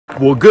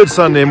Well, good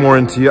Sunday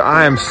morning to you.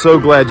 I am so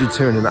glad you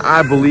tuned in.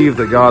 I believe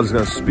that God is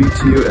going to speak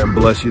to you and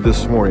bless you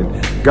this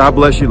morning. God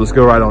bless you. Let's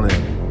go right on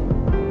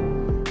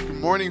in. Good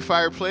morning,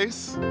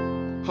 Fireplace.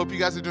 Hope you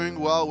guys are doing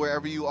well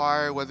wherever you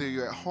are, whether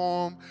you're at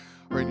home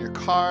or in your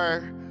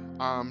car,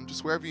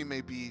 just wherever you may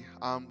be.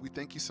 We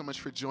thank you so much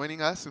for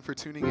joining us and for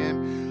tuning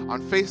in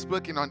on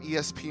Facebook and on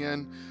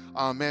ESPN.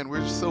 Man, we're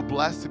just so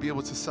blessed to be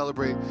able to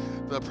celebrate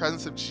the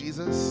presence of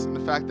Jesus and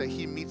the fact that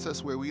he meets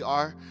us where we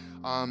are.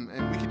 And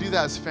we can do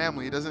that as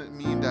family. It doesn't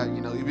mean that,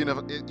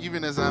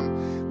 even as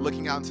I'm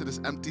looking out into this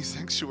empty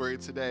sanctuary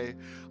today,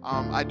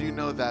 I do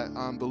know that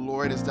the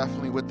Lord is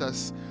definitely with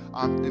us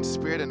in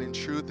spirit and in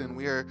truth, and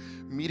we are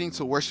meeting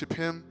to worship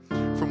him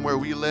from where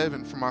we live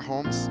and from our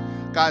homes.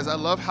 Guys, I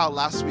love how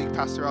last week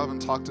Pastor Alvin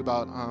talked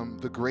about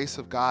the grace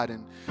of God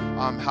and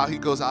how he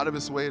goes out of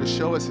his way to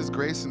show us his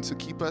grace and to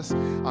keep us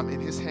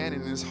in his hand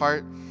and in his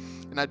heart.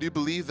 And I do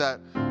believe that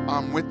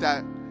with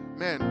that,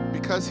 man,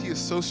 because he is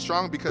so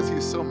strong, because he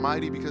is so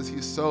mighty, because he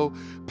is so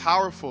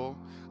powerful,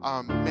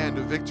 man,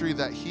 the victory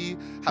that he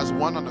has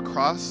won on the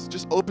cross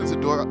just opens the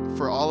door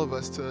for all of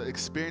us to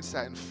experience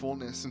that in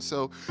fullness. And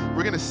so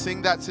we're going to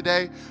sing that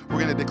today. We're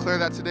going to declare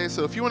that today.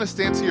 So if you want to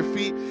stand to your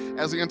feet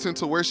as we enter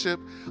into worship,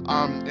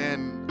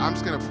 and I'm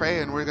just going to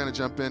pray and we're going to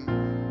jump in.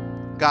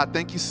 God,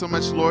 thank you so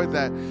much, Lord,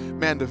 that,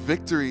 man, the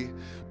victory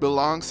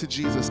belongs to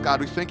Jesus. God,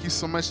 we thank you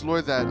so much,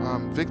 Lord, that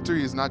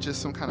victory is not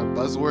just some kind of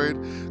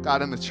buzzword,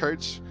 God, in the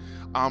church.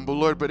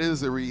 But it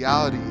is a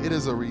reality. It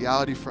is a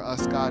reality for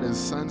us, God, as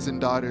sons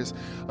and daughters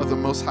of the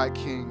Most High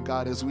King,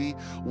 God, as we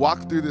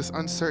walk through this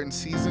uncertain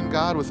season,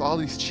 God, with all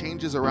these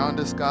changes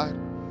around us, God.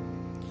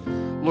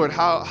 Lord,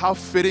 how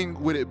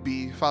fitting would it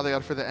be, Father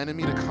God, for the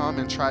enemy to come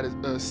and try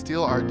to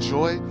steal our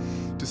joy,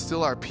 to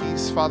steal our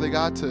peace, Father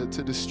God, to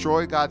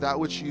destroy, God, that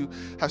which you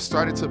have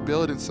started to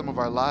build in some of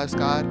our lives,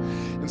 God.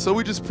 And so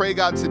we just pray,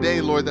 God, today,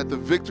 Lord, that the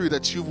victory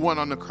that you've won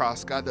on the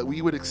cross, God, that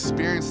we would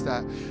experience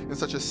that in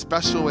such a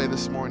special way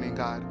this morning,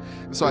 God.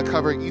 And so I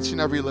cover each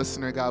and every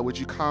listener, God. Would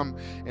you come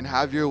and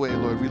have your way,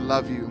 Lord? We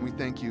love you and we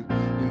thank you.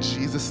 In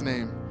Jesus'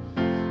 name,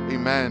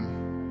 amen.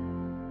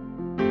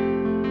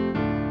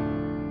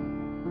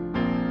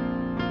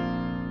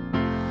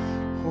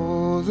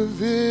 Oh, the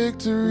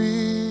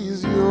victory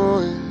is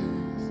yours.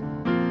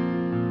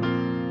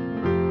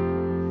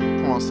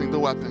 Come on, sing the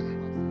weapon.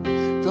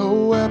 The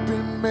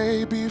weapon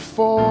may be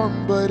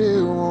formed, but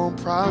it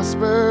won't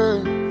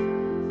prosper.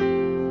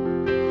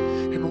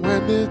 And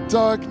when the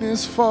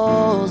darkness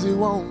falls, it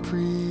won't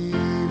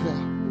prevail.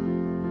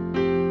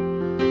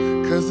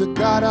 'Cause the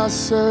God I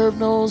serve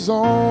knows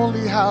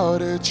only how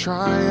to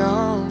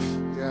triumph.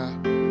 Yeah.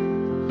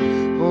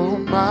 Oh,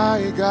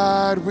 my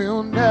God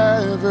will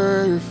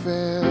never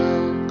fail.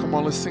 Come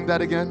on, let's sing that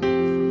again.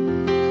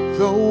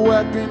 The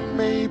weapon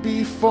may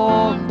be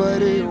formed,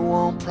 but it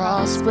won't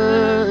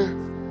prosper.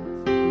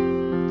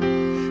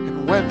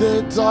 And when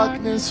the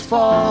darkness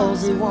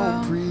falls, it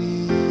won't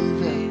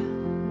prevail.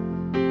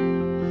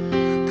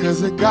 'Cause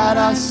the God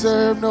I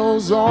serve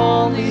knows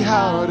only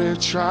how to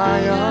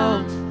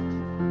triumph.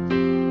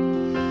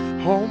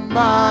 Oh,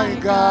 my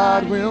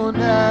God will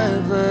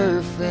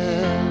never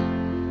fail.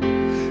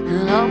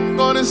 And I'm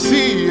gonna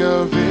see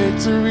a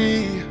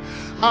victory.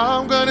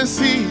 I'm gonna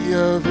see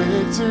a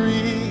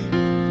victory.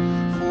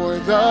 For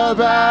the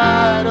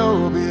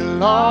battle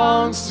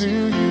belongs to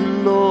you,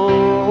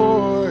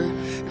 Lord.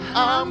 And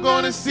I'm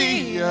gonna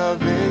see a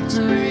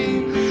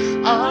victory.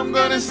 I'm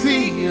gonna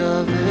see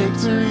a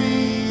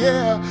victory,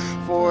 yeah.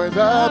 For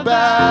the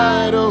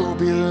battle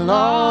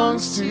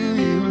belongs to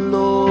you,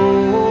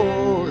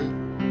 Lord.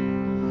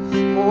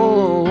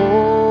 Oh,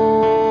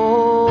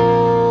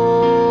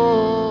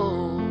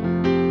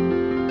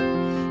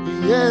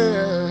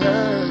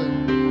 yeah.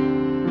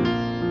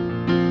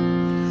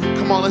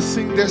 Come on, let's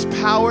sing. There's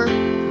power.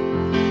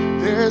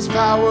 There's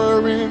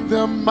power in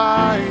the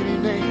mighty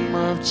name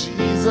of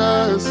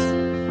Jesus.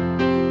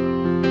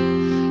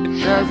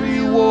 And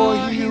every war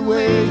he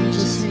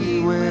wages, he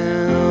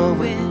will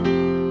win.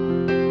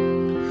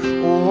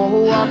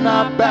 Oh, I'm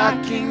not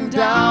backing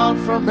down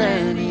from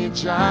any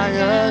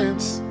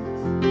giants.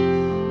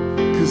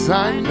 'Cause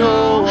I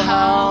know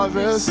how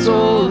the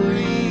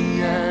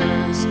story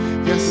ends.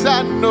 Yes,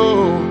 I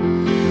know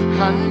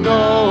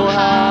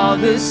how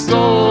this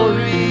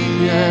story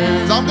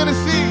ends. I'm gonna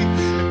see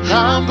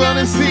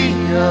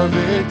a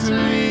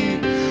victory.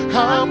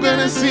 I'm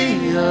gonna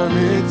see a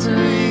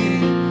victory.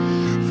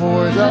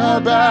 For the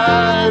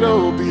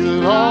battle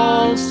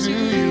belongs to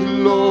you,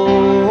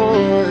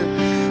 Lord.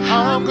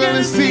 I'm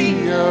gonna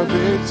see a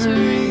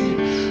victory.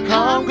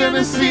 I'm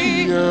gonna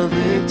see a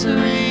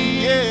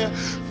victory, yeah.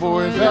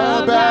 For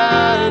the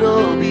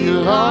battle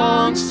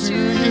belongs to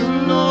you,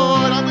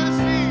 Lord.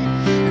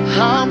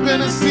 I'm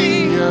gonna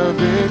see a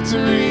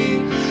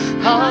victory.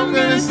 I'm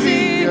gonna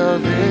see a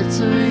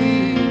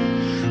victory.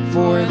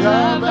 For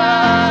the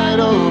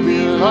battle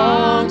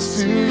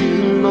belongs to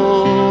you,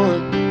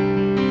 Lord.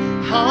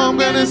 I'm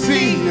gonna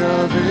see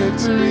a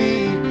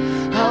victory.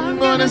 I'm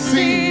gonna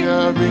see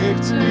a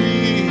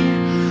victory.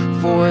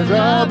 For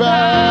the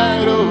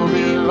battle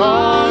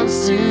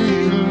belongs to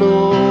you,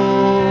 Lord.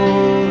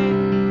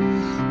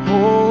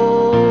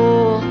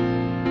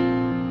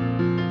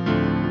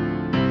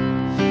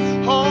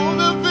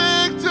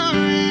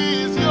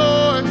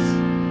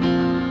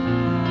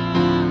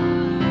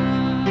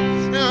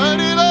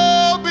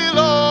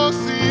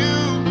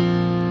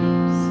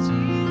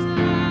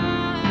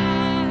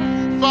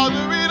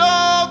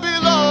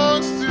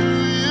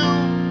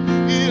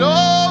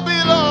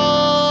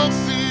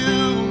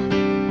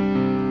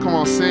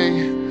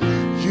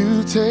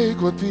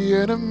 what the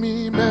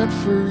enemy meant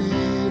for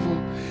evil,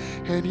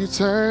 and you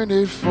turn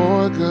it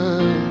for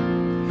good.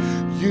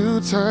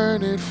 You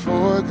turn it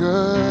for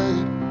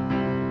good.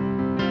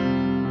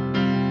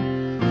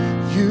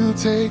 You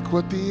take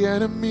what the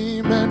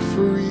enemy meant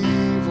for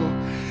evil,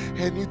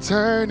 and you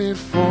turn it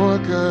for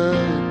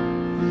good.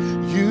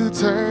 You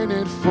turn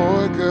it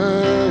for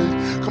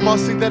good. Come on,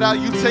 sing that out.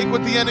 You take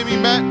what the enemy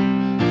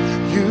meant.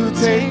 You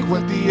take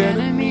what the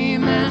enemy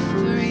meant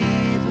for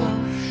evil,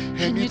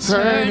 and you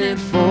turn it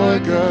for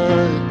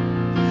good.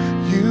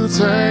 You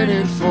turn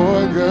it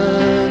for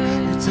good.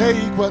 You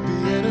take what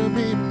the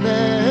enemy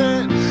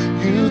meant.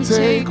 You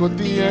take what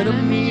the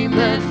enemy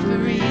meant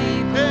for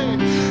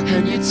evil,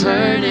 and you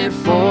turn it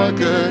for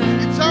good.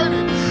 You turn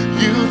it.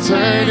 You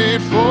turn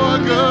it for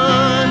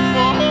good.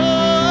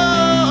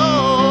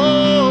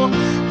 Oh,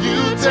 you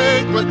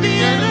take what the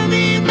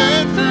enemy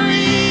meant for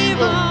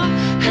evil,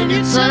 and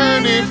you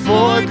turn it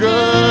for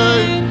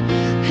good.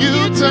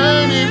 You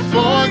turn it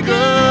for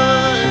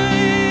good.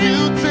 You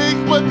take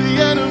what the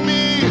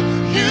enemy,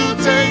 you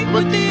take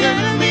what the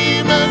enemy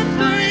meant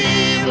for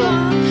evil,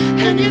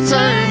 and you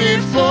turn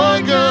it for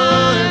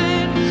good.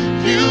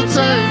 You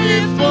turn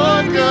it for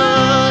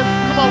good.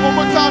 Come on, one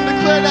more time,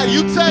 declare that.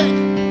 You take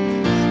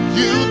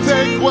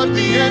what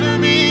the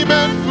enemy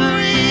meant for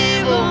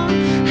evil,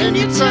 and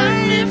you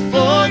turn it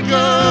for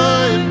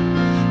good.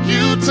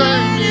 You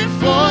turn it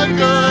for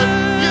good.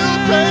 You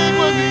take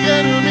what the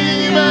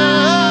enemy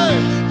meant.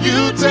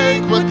 You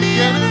take what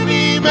the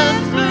enemy meant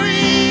for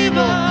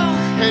evil,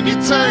 and you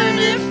turn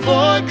it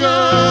for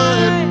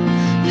good.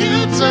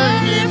 You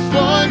turn it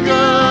for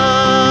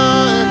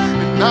good.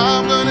 And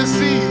I'm gonna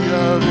see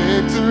a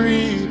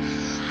victory.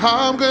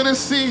 I'm gonna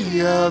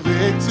see a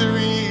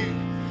victory.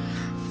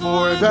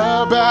 For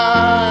the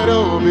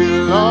battle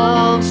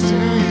belongs to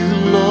you,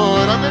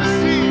 Lord. I'm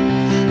gonna see,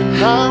 and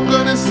I'm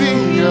gonna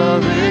see a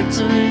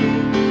victory.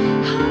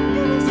 I'm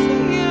gonna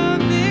see a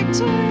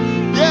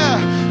victory. Yeah,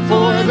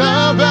 for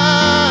the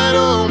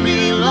battle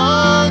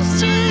belongs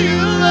to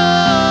you,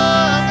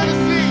 Lord.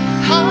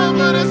 I'm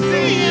gonna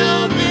see a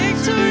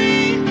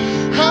victory.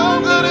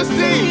 I'm gonna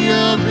see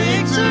a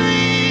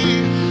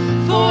victory.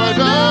 For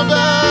the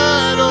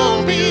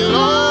battle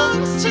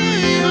belongs to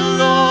you,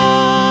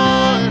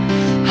 Lord.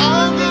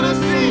 I'm gonna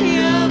see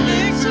a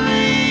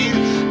victory.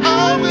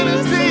 I'm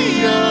gonna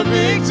see a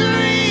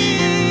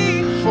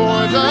victory.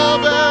 For the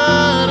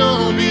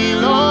battle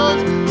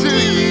belongs to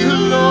you,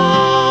 Lord.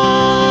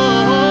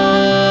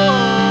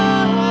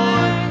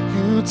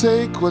 You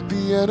take what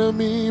the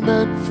enemy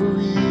meant for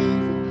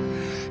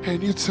evil,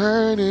 and you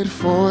turn it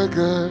for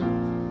good.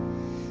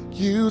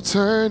 You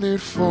turn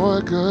it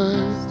for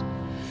good.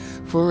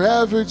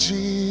 Forever,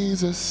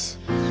 Jesus.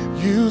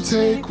 You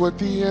take what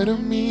the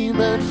enemy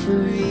meant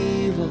for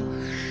evil,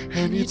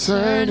 and you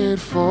turn it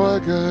for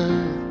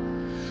good.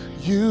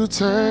 You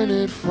turn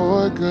it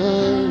for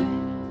good.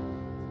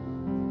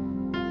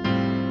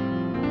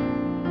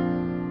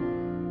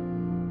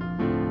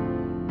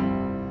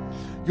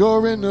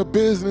 You're in the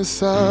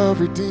business of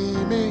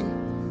redeeming.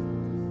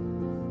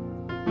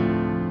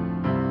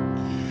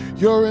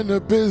 You're in the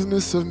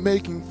business of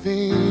making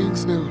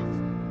things new.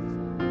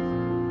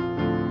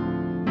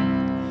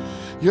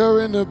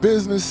 You're in the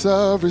business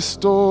of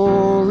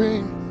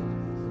restoring.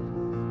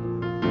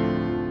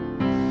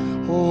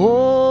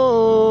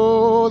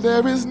 Oh,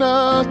 there is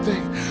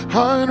nothing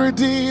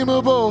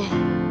unredeemable.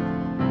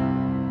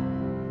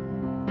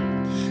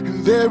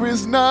 And there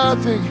is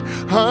nothing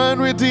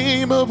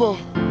unredeemable.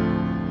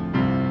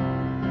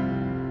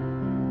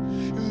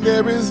 And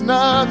there is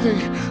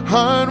nothing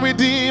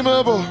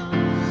unredeemable.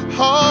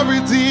 Our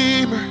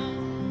Redeemer,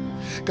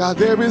 God,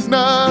 there is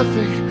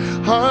nothing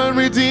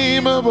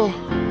unredeemable.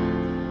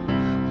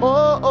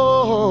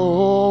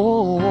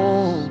 Oh,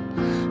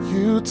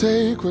 you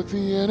take what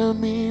the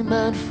enemy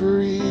meant for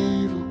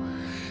evil,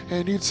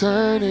 and you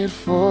turn it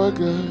for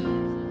good.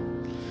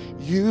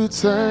 You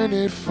turn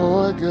it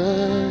for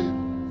good.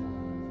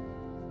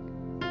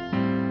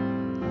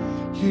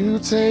 You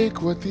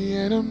take what the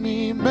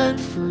enemy meant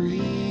for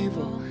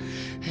evil,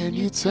 and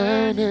you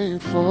turn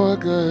it for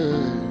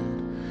good.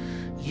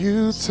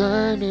 You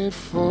turn it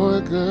for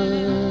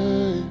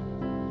good.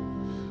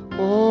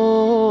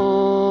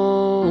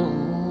 Oh.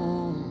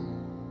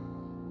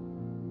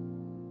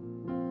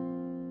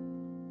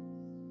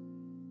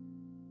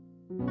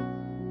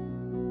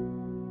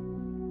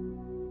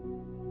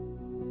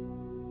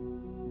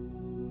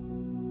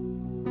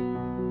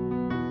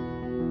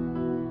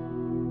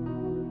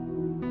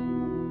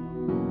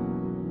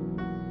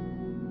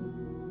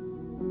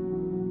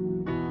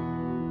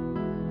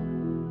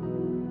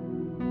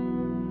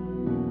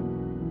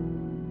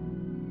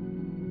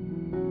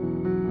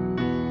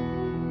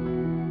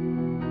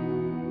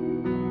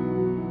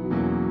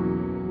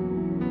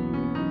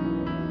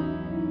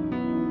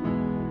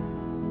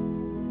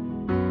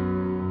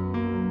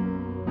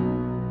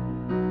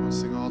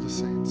 Sing all the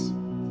saints.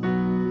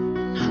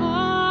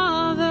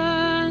 All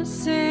the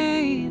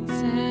saints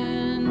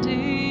and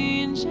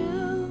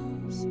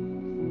angels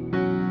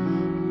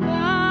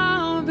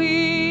bow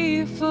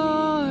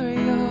before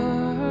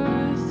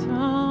your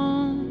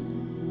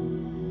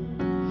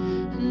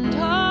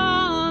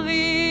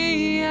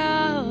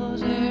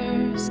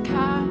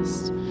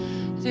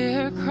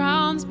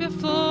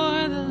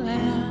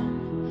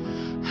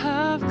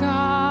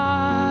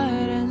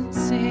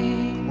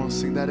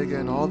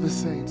the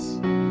saints.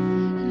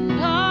 And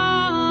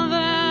all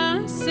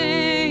the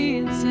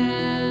saints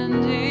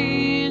and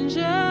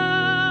angels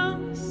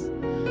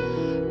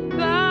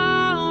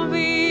bow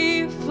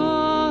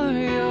before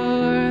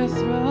your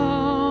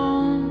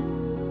throne,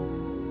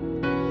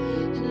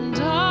 and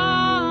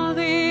all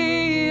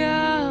the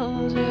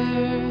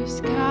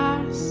elders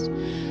cast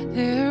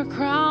their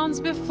crowns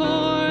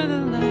before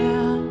the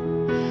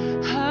Lamb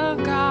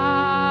of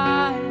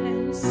God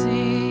and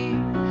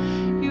sing,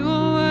 you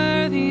are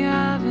worthy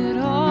of it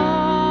all.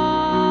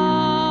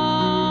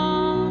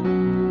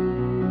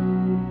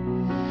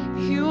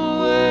 You are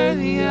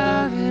worthy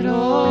of it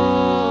all.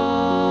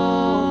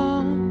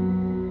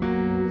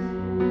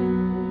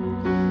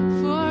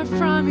 For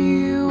from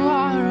you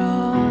are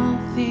all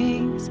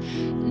things,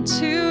 and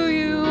to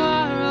you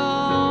are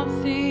all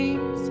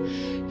things.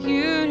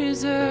 You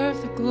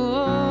deserve the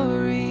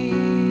glory.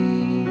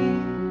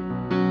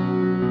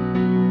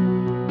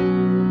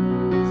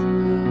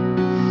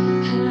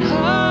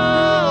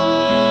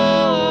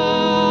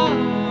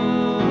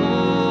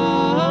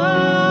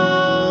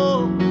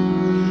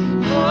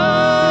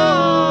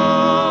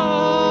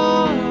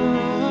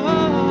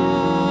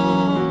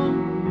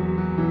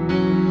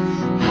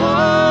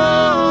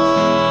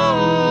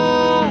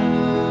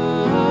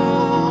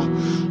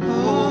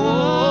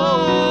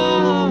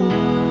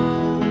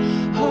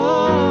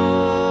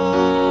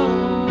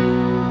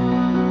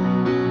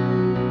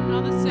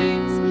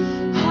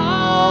 And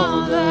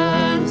all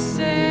the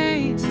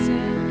saints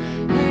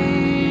and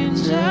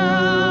angels,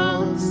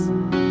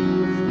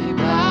 they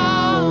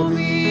bow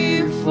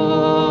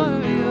before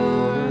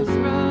your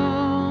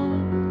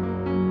throne,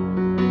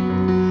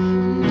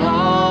 and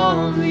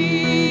all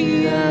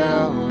the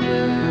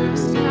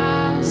elders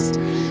cast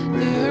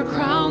their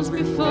crowns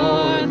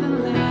before the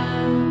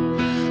Lamb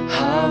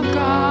of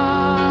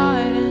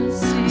God and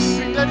Sing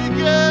sing, that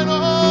again,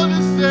 all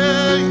the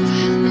saints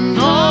and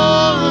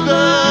all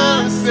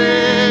the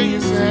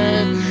saints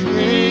and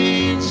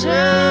angels,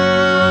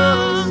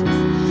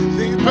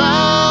 they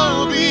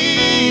bow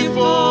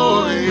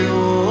before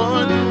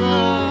your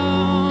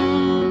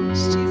throne,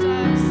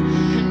 Jesus.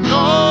 and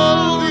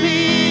all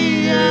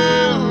the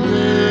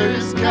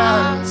elders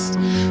cast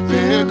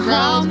their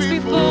crowns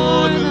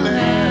before the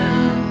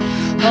Lamb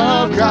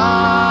of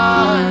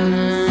God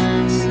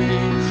and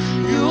sing,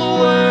 you are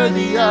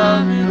worthy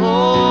of it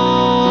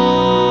all.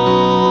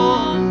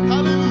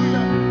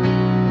 Hallelujah.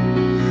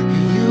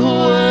 You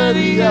are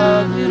worthy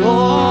of it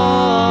all.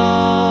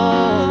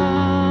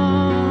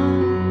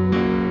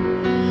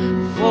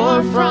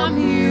 For from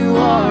you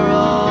are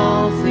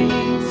all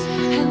things,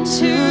 and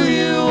to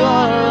you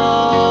are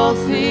all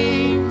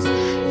things.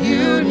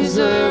 You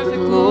deserve the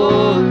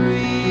glory.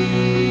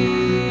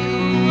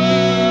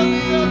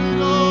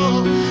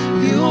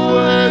 You are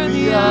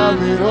worthy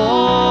of it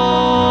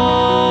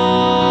all.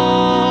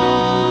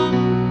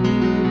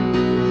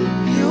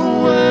 You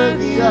are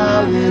worthy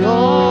of it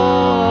all.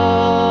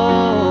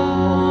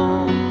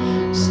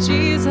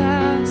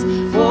 Jesus.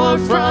 For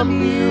from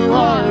you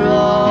are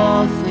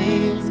all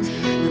things,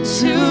 and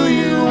to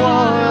you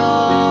are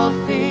all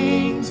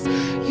things.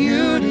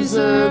 You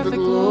deserve the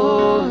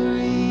glory.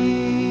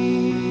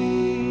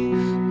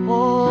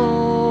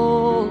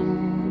 Oh,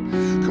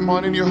 come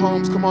on in your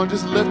homes. Come on,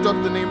 just lift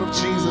up the name of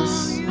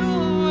Jesus. You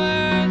are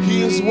worthy.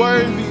 He is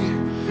worthy.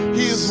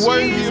 He is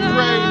worthy of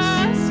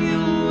praise. Jesus, you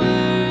are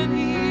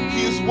worthy.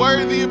 He is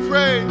worthy of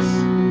praise.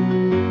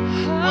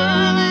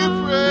 Worthy of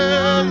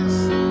praise.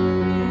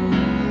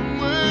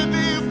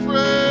 Worthy of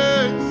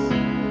praise.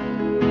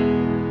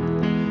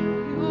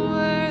 You are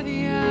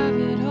worthy of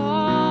it all.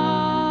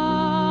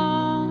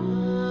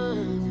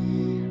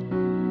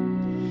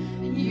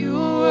 You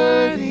are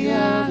worthy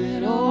of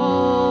it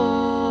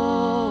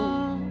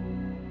all.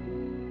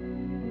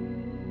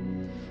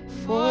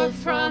 For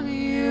from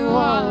you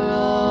are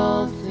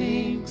all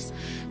things,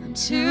 and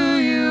to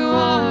you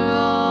are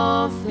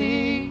all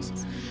things.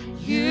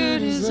 You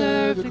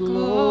deserve the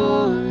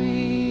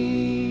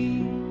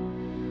glory.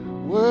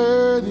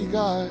 Worthy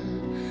God,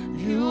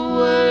 you are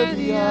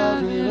worthy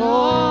of it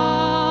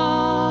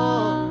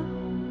all.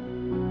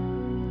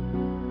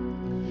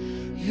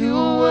 You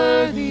are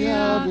worthy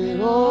of it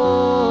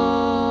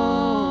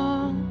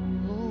all.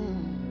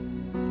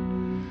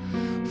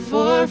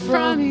 For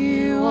from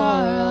you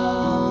are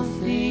all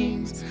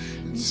things,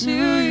 and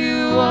to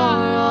you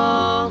are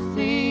all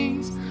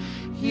things.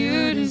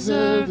 You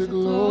deserve the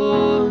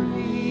glory.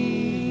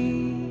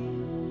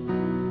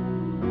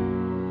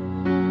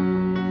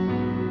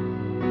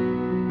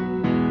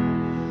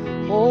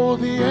 Oh,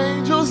 the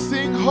angels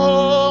sing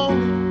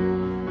holy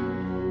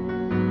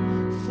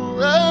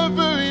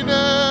forever and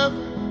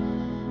ever.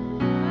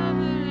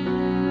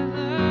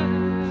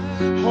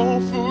 Oh,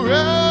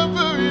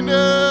 forever and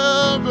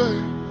ever.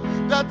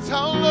 That's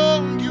how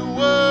long you're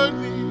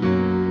worthy.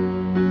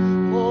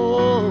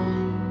 Oh,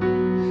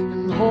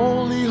 and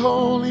holy,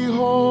 holy,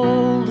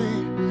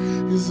 holy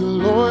is the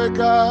Lord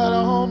God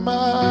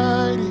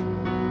Almighty.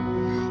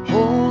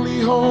 Holy,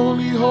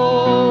 holy,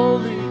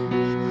 holy,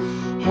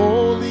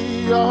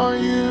 holy are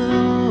you.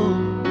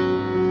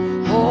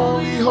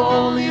 Holy,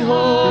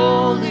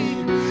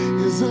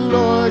 the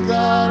Lord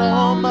God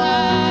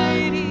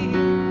Almighty.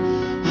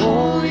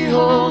 Holy,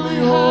 holy,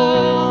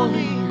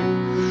 holy,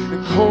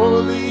 and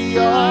holy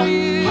are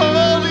you.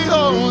 Holy,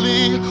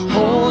 holy,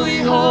 holy,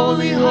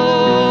 holy,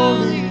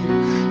 holy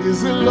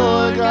is the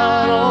Lord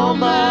God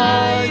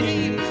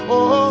Almighty.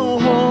 Oh,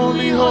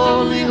 holy,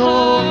 holy,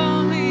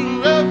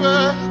 holy,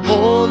 forever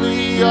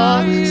holy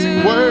are you.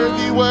 Sing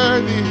worthy,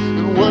 worthy,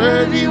 and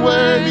worthy,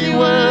 worthy,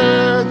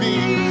 worthy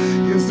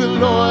is the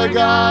Lord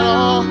God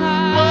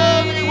Almighty.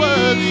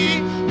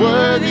 Worthy,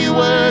 worthy,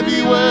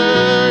 worthy,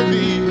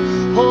 worthy.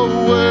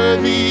 Oh,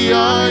 worthy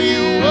are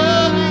you.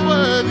 Worthy,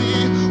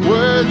 worthy,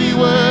 worthy,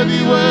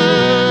 worthy,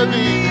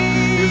 worthy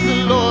is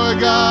the Lord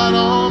God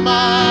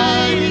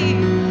Almighty.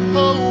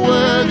 Oh,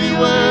 worthy,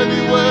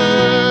 worthy,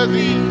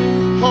 worthy.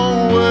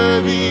 Oh,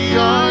 worthy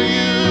are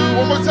you.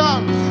 One more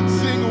time.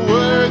 Sing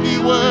worthy,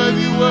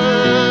 worthy,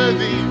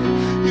 worthy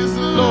is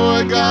the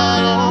Lord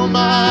God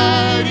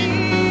Almighty.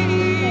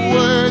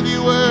 Worthy,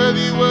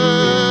 worthy,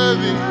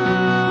 worthy.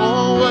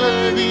 Oh,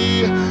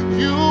 worthy,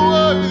 you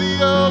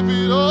worthy of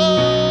it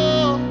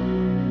all.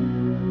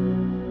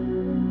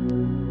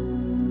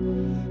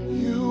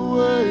 You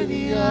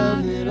worthy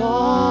of it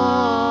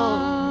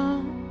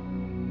all.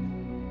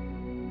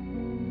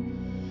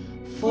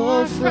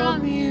 For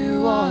from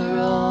you are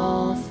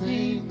all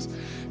things,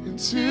 and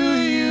to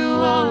you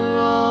are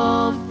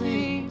all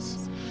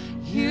things.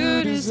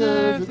 You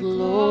deserve the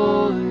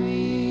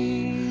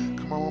glory.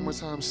 Come on, one more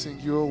time, sing.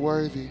 You are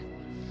worthy.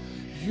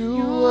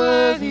 You are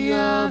worthy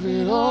of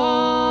it all.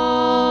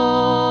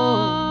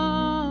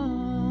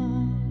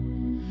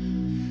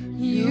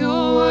 You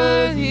are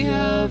worthy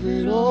of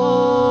it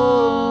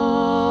all.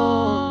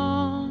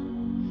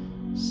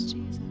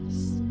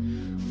 Jesus.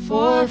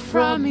 For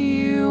from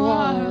you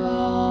are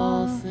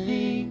all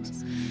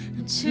things,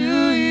 and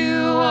to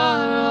you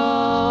are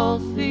all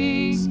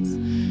things.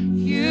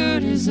 You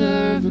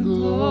deserve the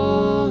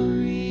glory.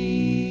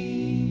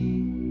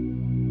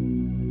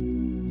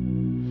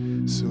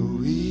 So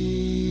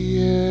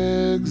we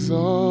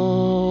exalt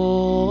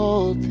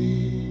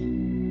thee.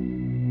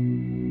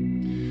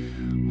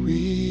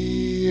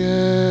 We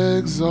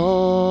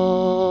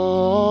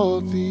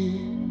exalt thee.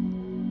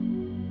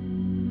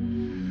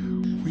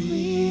 We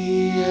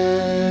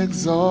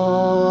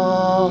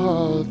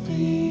exalt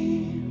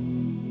thee.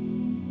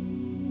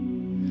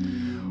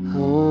 Oh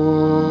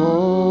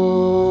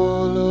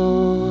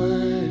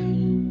Lord,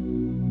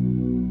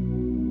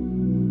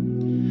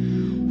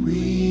 we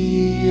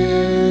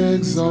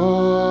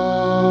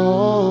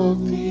exalt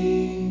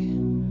thee.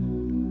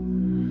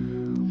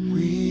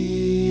 We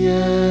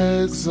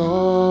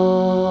exalt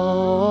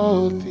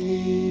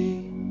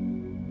thee.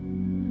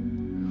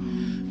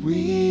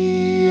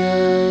 We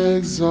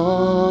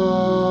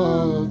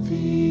exalt thee.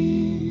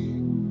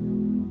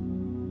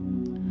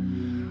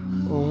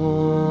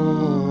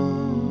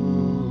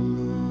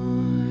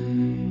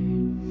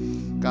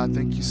 God,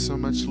 thank you so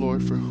much,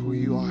 Lord, for who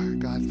you are.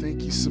 God,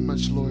 thank you so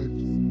much, Lord.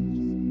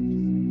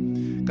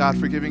 God,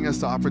 for giving us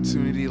the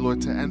opportunity,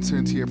 Lord, to enter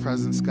into your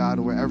presence, God,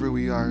 wherever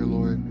we are,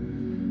 Lord.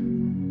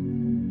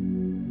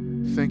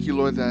 Thank you,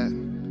 Lord, that,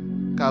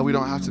 God, we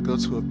don't have to go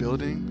to a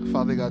building,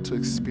 Father God, to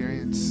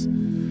experience,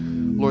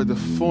 Lord, the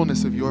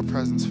fullness of your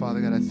presence,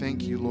 Father God. I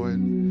thank you,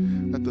 Lord,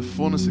 that the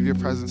fullness of your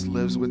presence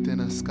lives within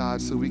us, God,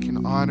 so we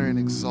can honor and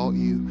exalt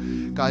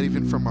you, God,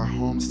 even from our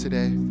homes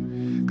today.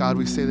 God,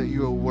 we say that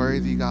you are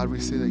worthy. God, we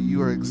say that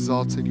you are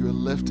exalted. You are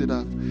lifted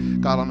up,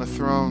 God, on the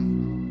throne.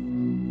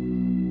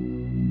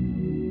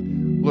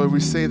 Lord,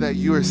 we say that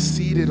you are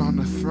seated on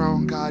the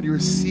throne, God. You are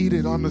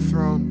seated on the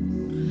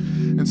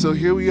throne. And so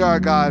here we are,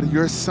 God,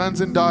 your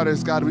sons and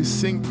daughters, God. We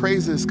sing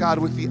praises, God,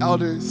 with the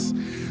elders.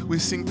 We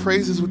sing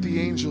praises with the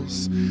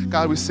angels.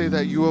 God, we say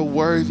that you are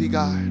worthy,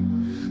 God.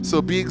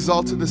 So be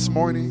exalted this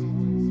morning.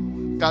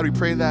 God, we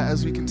pray that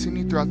as we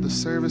continue throughout the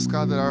service,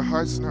 God, that our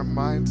hearts and our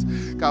minds,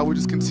 God, will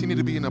just continue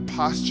to be in a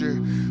posture,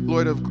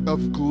 Lord,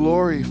 of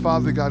glory,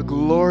 Father God,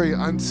 glory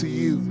unto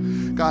you,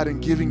 God,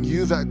 and giving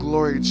you that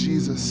glory,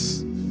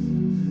 Jesus.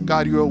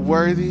 God, you are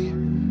worthy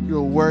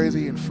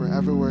and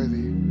forever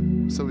worthy.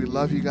 So we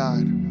love you,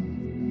 God,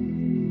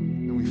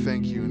 and we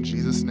thank you in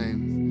Jesus'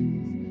 name.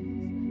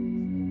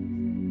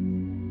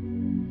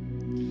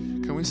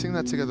 Can we sing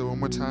that together one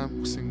more time?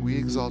 We'll sing, we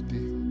exalt thee.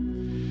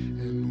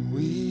 And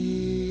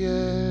we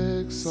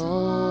exalt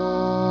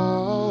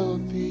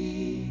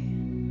thee.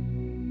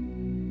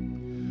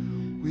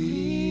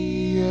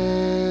 We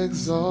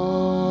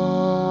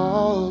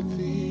exalt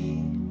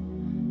thee.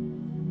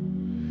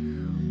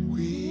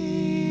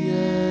 We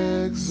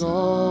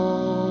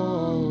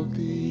exalt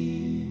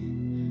thee.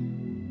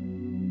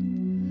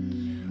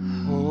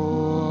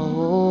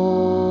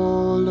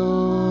 Oh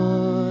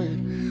Lord,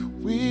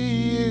 we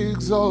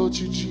exalt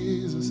you,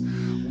 Jesus.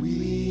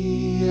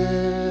 We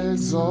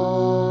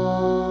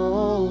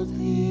exalt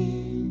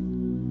thee.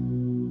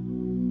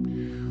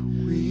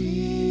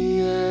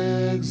 We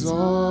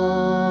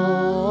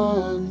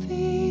exalt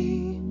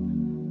thee.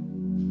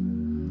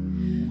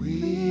 We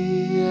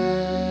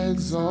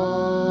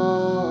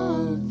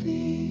exalt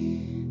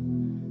thee.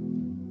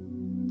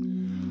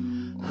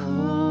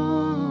 Oh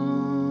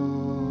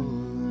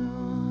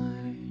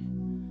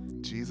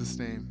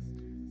Jesus' name,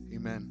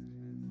 amen.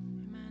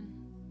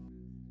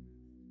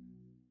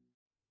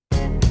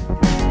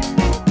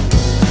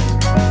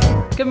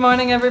 Good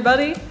morning,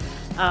 everybody.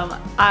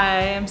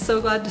 I am so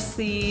glad to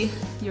see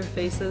your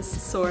faces,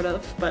 sort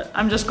of, but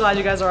I'm just glad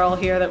you guys are all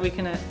here, that we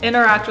can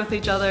interact with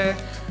each other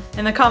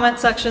in the comment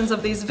sections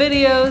of these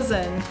videos,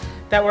 and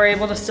that we're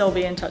able to still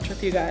be in touch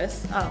with you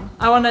guys.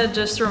 I want to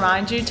just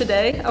remind you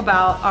today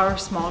about our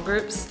small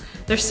groups.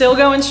 They're still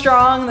going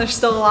strong, they're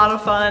still a lot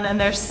of fun, and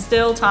there's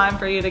still time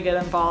for you to get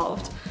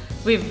involved.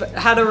 We've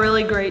had a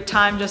really great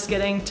time just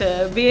getting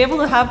to be able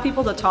to have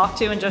people to talk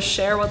to and just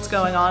share what's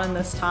going on in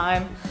this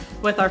time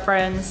with our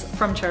friends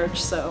from church.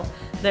 So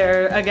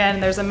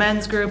there's a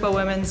men's group, a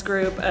women's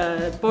group,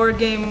 a board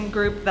game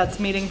group that's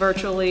meeting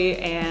virtually,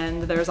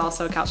 and there's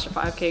also a Couch to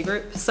 5K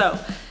group. So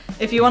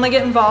if you want to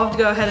get involved,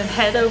 go ahead and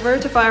head over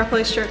to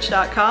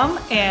fireplacechurch.com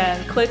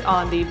and click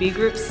on the B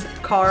Groups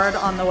card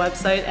on the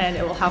website, and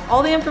it will have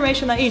all the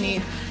information that you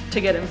need to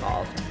get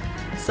involved.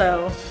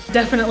 So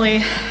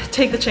definitely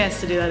take the chance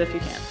to do that if you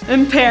can.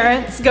 And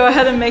parents, go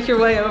ahead and make your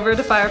way over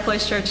to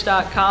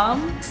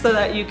fireplacechurch.com so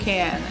that you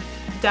can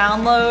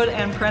download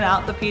and print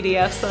out the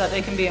PDFs so that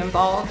they can be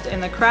involved in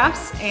the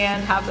crafts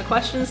and have the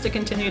questions to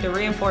continue to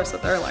reinforce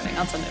what they're learning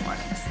on Sunday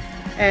mornings.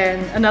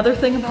 And another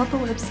thing about the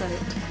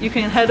website, you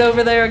can head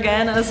over there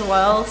again as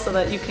well so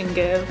that you can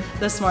give.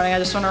 This morning I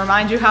just want to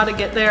remind you how to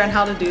get there and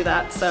how to do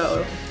that.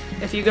 So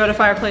if you go to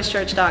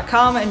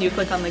fireplacechurch.com and you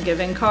click on the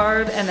giving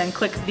card and then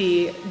click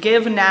the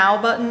Give Now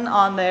button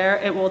on there,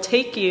 it will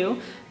take you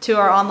to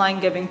our online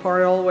giving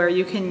portal where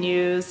you can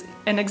use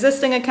an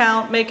existing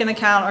account, make an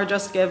account, or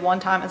just give one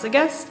time as a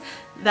guest.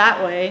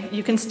 That way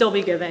you can still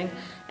be giving.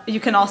 You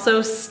can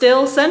also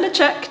still send a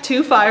check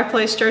to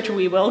Fireplace Church.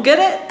 We will get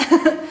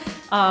it.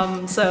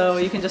 So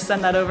you can just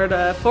send that over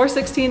to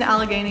 416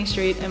 Allegheny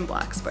Street in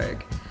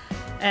Blacksburg.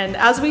 And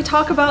as we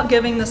talk about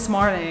giving this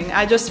morning,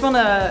 I just want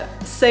to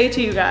say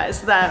to you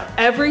guys that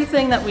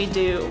everything that we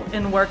do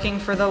in working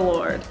for the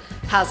Lord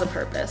has a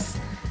purpose.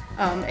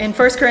 In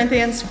 1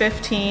 Corinthians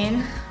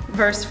 15,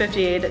 verse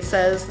 58, it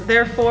says,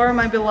 "Therefore,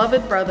 my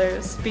beloved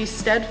brothers, be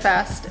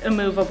steadfast,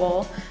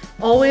 immovable,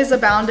 always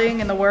abounding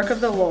in the work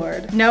of the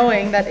Lord,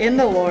 knowing that in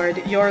the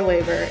Lord your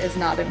labor is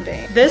not in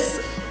vain."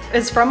 This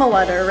is from a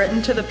letter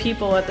written to the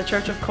people at the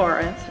Church of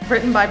Corinth,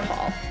 written by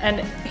Paul, and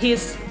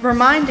he's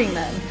reminding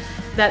them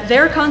that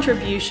their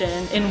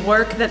contribution in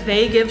work that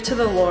they give to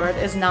the Lord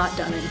is not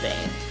done in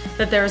vain,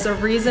 that there's a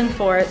reason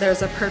for it,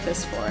 there's a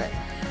purpose for it.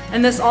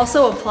 And this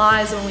also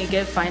applies when we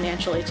give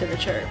financially to the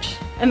church.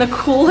 And the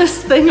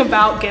coolest thing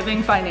about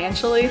giving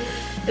financially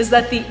is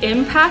that the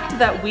impact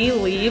that we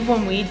leave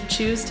when we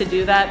choose to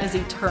do that is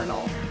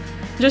eternal.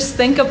 Just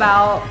think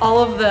about all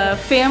of the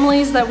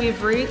families that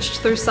we've reached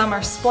through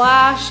Summer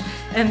Splash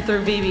and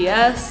through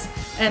VBS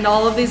and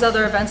all of these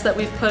other events that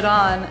we've put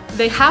on.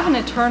 They have an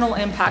eternal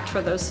impact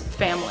for those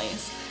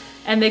families.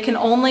 And it can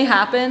only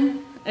happen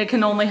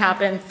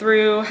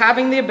through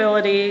having the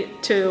ability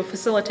to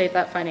facilitate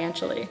that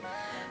financially.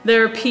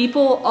 There are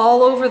people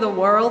all over the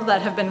world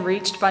that have been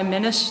reached by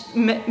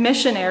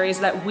missionaries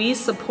that we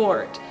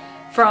support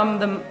from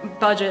the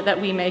budget that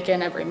we make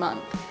in every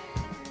month.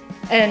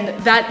 And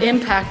that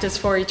impact is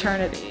for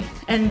eternity.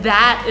 And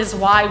that is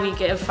why we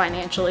give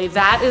financially.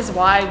 That is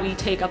why we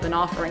take up an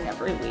offering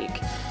every week.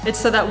 It's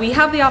so that we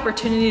have the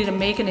opportunity to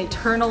make an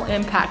eternal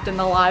impact in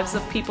the lives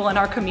of people in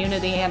our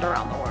community and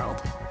around the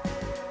world.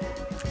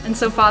 And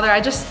so, Father, I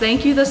just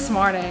thank you this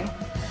morning,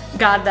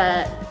 God,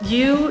 that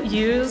you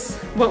use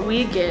what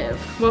we give,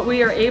 what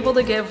we are able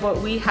to give, what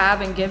we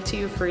have and give to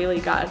you freely,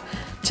 God,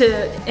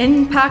 to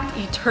impact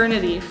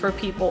eternity for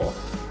people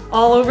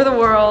all over the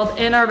world,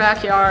 in our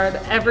backyard,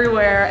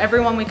 everywhere,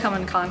 everyone we come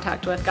in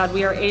contact with. God,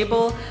 we are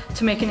able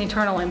to make an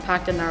eternal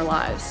impact in their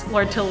lives.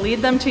 Lord, to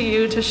lead them to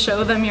you, to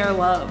show them your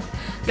love,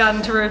 God,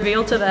 and to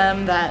reveal to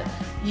them that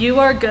you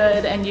are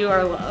good and you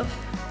are love.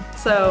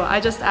 So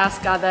I just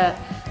ask, God, that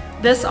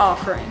this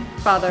offering,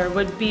 Father,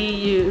 would be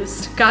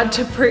used, God,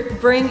 to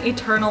bring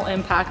eternal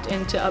impact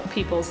into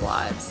people's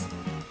lives.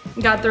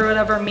 God, through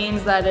whatever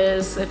means that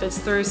is, if it's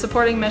through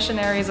supporting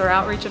missionaries or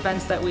outreach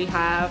events that we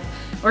have,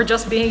 or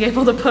just being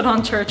able to put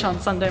on church on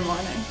Sunday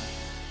morning.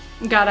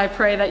 God, I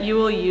pray that you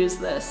will use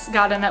this,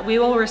 God, and that we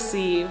will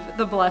receive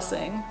the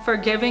blessing for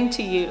giving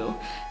to you,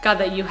 God,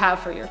 that you have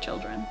for your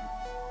children.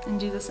 In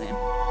Jesus' name,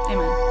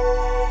 amen.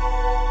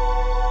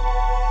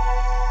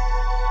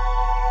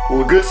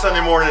 Well, good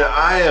Sunday morning.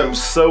 I am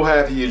so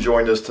happy you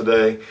joined us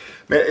today.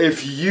 Man,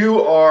 if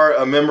you are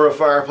a member of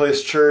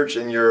Fireplace Church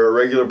and you're a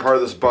regular part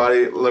of this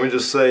body, let me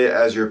just say,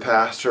 as your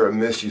pastor, I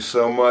miss you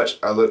so much.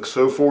 I look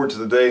so forward to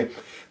the day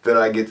that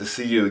I get to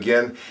see you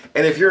again.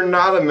 And if you're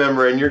not a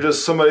member and you're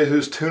just somebody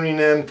who's tuning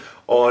in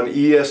on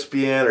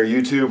ESPN or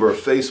YouTube or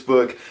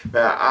Facebook,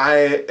 man,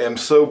 I am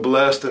so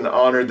blessed and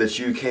honored that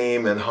you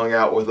came and hung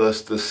out with us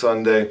this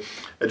Sunday.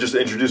 Just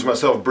to introduce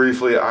myself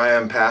briefly, I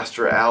am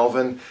Pastor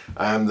Alvin.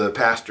 I'm the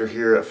pastor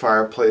here at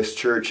Fireplace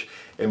Church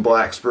in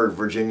Blacksburg,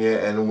 Virginia,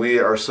 and we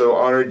are so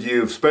honored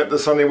you've spent the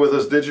Sunday with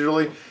us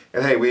digitally,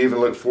 and hey, we even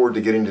look forward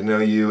to getting to know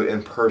you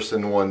in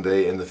person one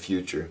day in the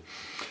future.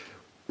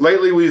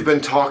 Lately, we've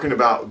been talking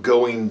about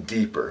going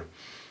deeper.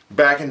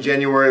 Back in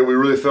January, we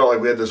really felt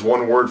like we had this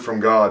one word from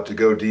God to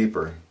go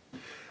deeper.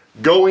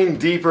 Going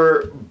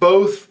deeper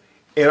both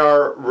in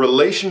our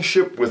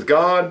relationship with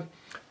God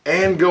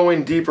and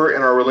going deeper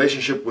in our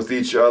relationship with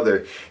each other.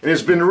 And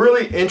it's been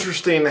really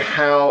interesting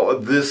how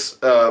this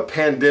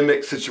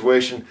pandemic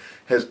situation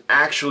has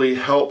actually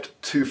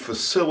helped to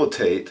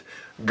facilitate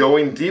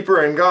going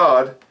deeper in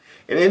God,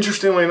 and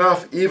interestingly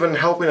enough, even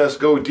helping us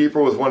go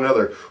deeper with one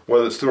another,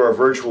 whether it's through our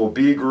virtual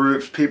B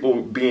groups,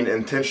 people being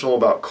intentional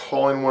about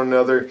calling one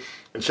another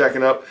and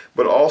checking up,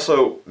 but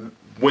also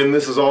when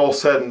this is all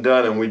said and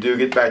done and we do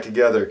get back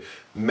together,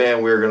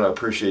 man, we're going to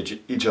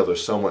appreciate each other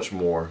so much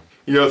more.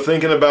 You know,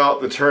 thinking about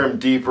the term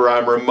deeper,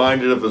 I'm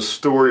reminded of a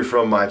story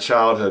from my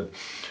childhood.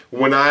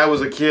 When I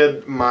was a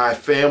kid, my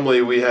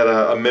family, we had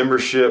a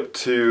membership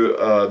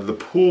to the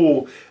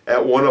pool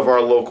at one of our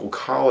local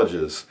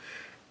colleges.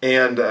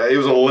 And it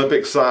was an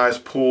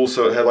Olympic-sized pool,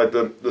 so it had like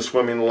the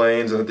swimming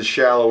lanes and the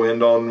shallow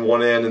end on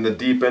one end and the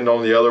deep end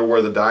on the other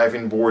where the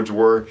diving boards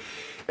were.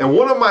 And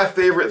one of my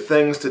favorite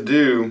things to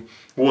do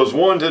was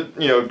one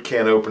to,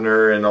 can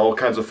opener and all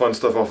kinds of fun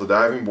stuff off the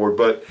diving board.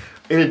 But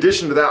in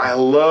addition to that, I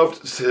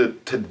loved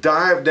to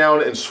dive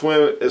down and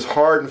swim as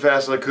hard and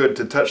fast as I could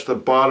to touch the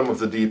bottom of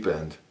the deep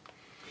end.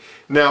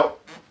 Now,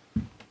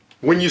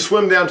 when you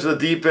swim down to the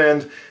deep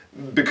end,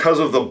 because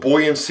of the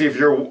buoyancy of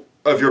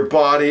your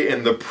body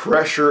and the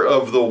pressure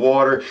of the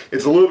water,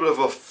 it's a little bit of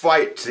a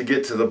fight to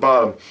get to the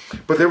bottom.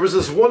 But there was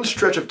this one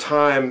stretch of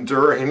time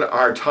during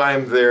our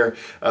time there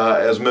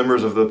as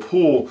members of the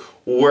pool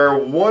where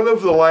one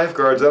of the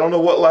lifeguards, I don't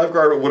know what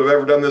lifeguard would have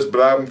ever done this,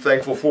 but I'm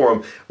thankful for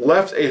him,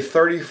 left a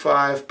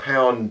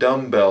 35-pound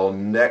dumbbell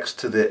next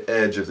to the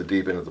edge of the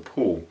deep end of the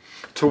pool.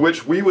 To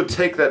which we would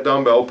take that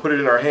dumbbell, put it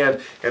in our hand,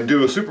 and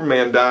do a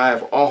Superman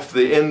dive off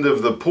the end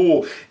of the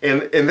pool.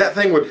 And that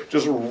thing would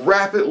just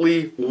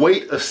rapidly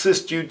weight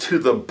assist you to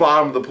the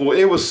bottom of the pool.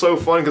 It was so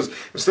fun because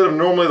instead of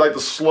normally like the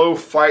slow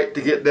fight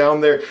to get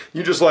down there,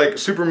 you just like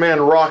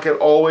Superman rocket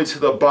all the way to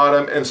the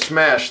bottom and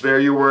smash. There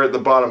you were at the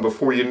bottom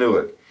before you knew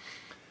it.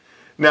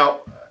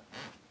 Now,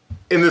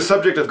 in the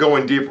subject of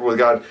going deeper with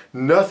God,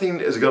 nothing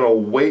is going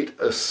to weight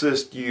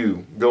assist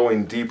you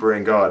going deeper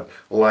in God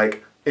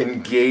like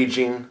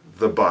engaging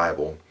the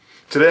Bible.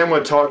 Today I'm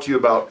going to talk to you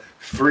about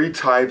 3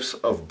 types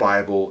of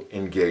Bible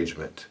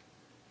engagement: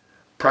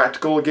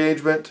 practical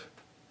engagement,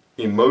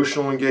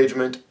 emotional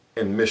engagement,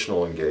 and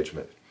missional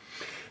engagement.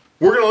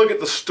 We're going to look at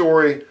the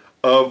story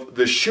of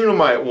the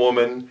Shunammite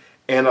woman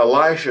and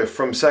Elisha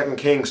from 2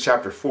 Kings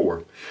chapter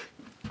 4.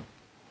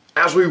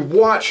 As we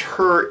watch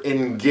her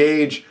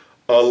engage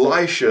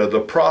Elisha, the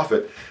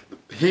prophet,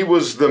 he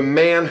was the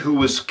man who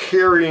was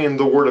carrying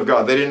the Word of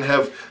God. They didn't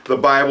have the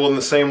Bible in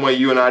the same way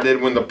you and I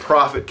did. When the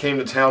prophet came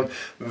to town,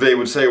 they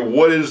would say,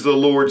 "What is the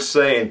Lord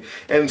saying?"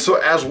 And so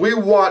as we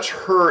watch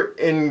her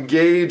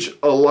engage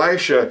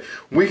Elisha,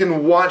 we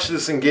can watch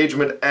this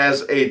engagement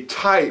as a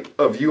type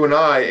of you and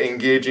I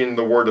engaging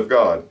the Word of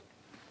God.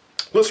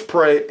 Let's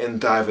pray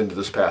and dive into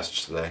this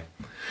passage today.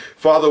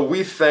 Father,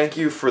 we thank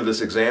you for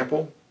this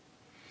example.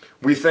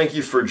 We thank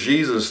you for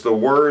Jesus, the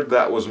Word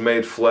that was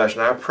made flesh.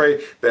 And I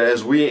pray that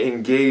as we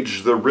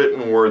engage the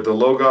written Word, the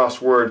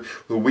Logos Word,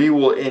 we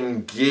will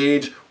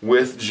engage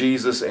with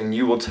Jesus and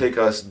you will take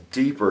us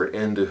deeper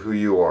into who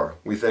you are.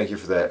 We thank you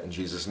for that in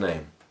Jesus'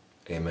 name.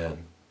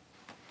 Amen.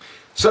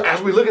 So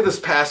as we look at this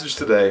passage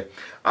today,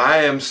 I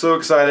am so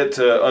excited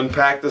to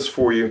unpack this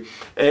for you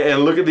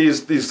and look at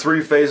these 3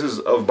 phases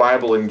of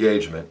Bible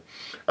engagement.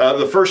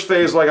 The first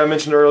phase, like I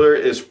mentioned earlier,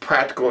 is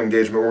practical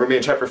engagement. We're going to be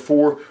in chapter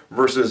 4,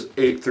 verses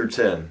 8 through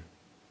 10.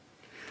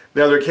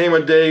 Now there came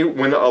a day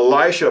when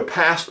Elisha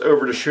passed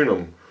over to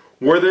Shunem,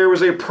 where there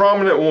was a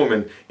prominent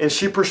woman, and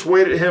she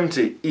persuaded him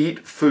to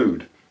eat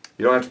food.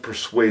 You don't have to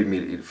persuade me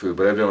to eat food,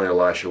 but evidently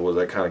Elisha was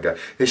that kind of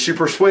guy. And she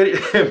persuaded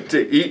him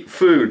to eat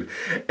food.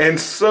 And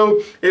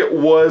so it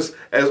was,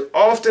 as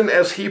often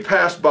as he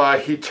passed by,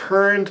 he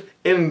turned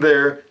in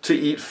there to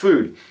eat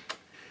food.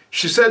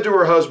 She said to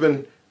her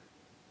husband,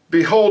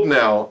 "Behold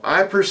now,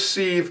 I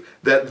perceive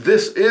that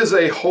this is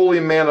a holy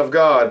man of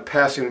God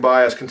passing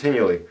by us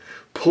continually.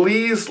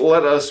 Please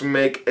let us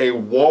make a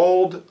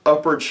walled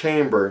upper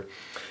chamber,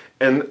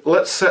 and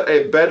let's set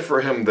a bed for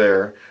him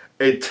there,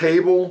 a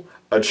table,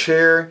 a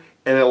chair,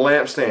 and a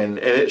lampstand. And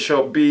it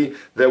shall be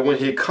that when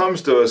he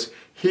comes to us,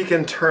 he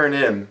can turn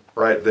in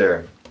right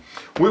there."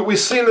 We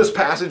see in this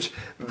passage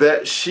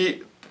that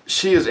she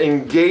is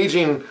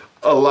engaging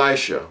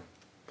Elisha,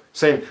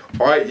 saying,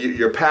 "All right,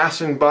 you're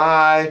passing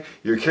by,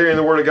 you're carrying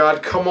the Word of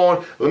God, come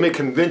on, let me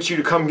convince you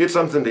to come get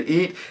something to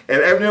eat." And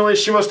evidently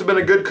she must have been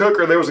a good cook,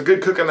 or there was a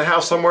good cook in the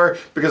house somewhere,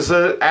 because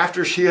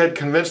after she had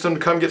convinced him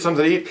to come get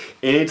something to eat,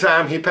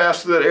 anytime he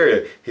passed through that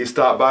area, he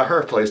stopped by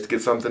her place to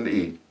get something to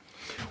eat.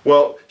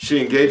 Well,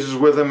 she engages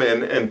with him,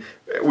 and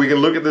we can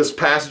look at this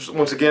passage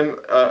once again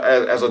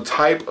as a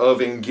type of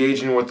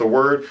engaging with the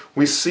Word.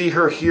 We see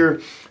her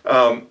here,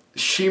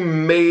 she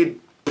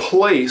made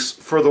place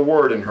for the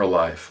Word in her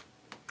life.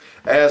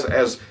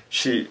 As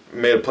she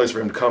made a place for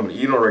him to come and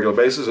eat on a regular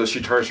basis, as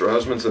she turns to her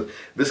husband and said,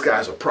 "This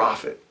guy's a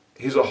prophet.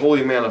 He's a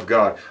holy man of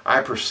God.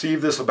 I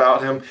perceive this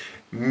about him.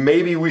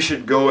 Maybe we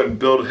should go and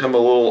build him a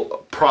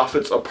little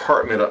prophet's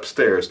apartment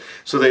upstairs.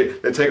 So they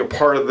take a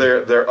part of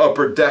their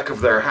upper deck of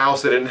their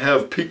house. They didn't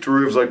have peaked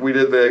roofs like we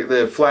did.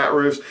 They had flat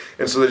roofs.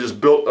 And so they just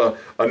built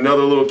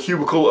another little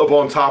cubicle up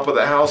on top of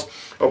the house,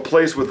 a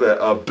place with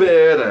a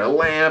bed and a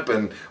lamp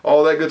and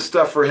all that good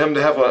stuff for him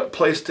to have a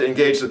place to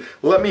engage. So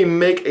let me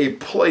make a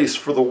place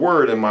for the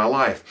Word in my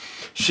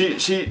life.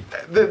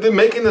 They're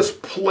making this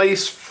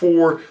place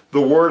for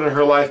the Word in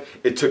her life.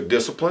 It took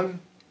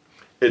discipline.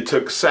 It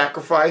took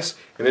sacrifice,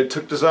 and it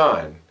took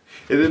design.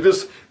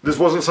 This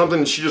wasn't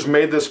something she just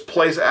made this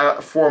place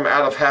for him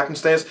out of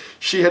happenstance.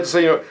 She had to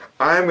say,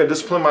 I'm going to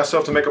discipline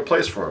myself to make a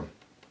place for him.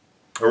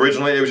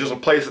 Originally, it was just a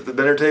place at the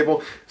dinner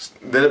table.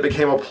 Then it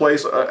became a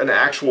place, an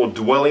actual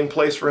dwelling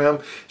place for him.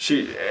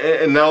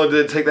 And not only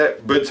did it take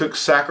that, but it took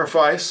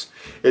sacrifice.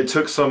 It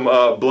took some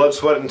blood,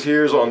 sweat, and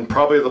tears on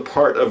probably the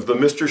part of the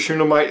Mr.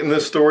 Shunammite in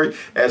this story,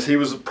 as he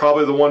was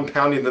probably the one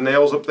pounding the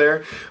nails up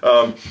there.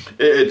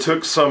 It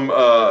took some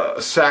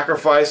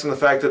sacrifice in the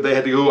fact that they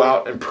had to go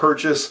out and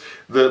purchase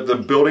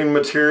the building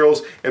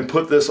materials and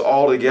put this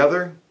all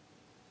together.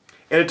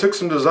 And it took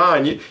some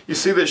design. You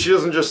see that she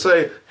doesn't just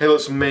say, hey,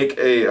 let's make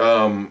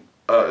a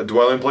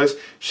dwelling place.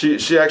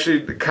 She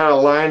actually kind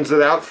of lines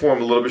it out for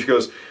him a little bit. She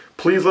goes,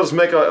 please let's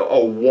make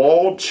a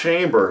walled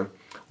chamber.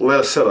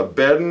 Let us set a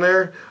bed in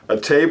there, a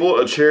table,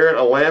 a chair, and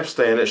a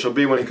lampstand. It shall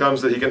be when he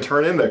comes that he can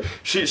turn in there.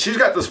 She's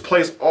got this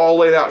place all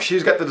laid out.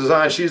 She's got the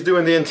design. She's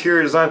doing the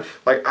interior design.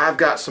 Like, I've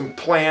got some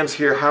plans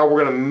here how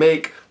we're going to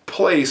make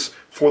place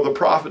for the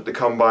prophet to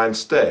come by and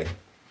stay.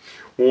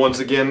 Once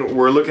again,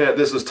 we're looking at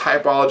this as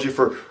typology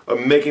for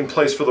making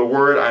place for the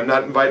Word. I'm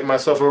not inviting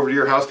myself over to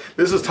your house.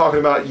 This is talking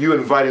about you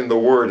inviting the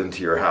Word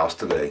into your house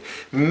today.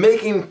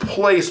 Making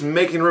place,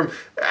 making room,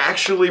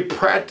 actually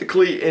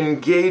practically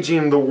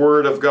engaging the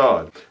Word of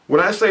God. When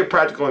I say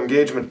practical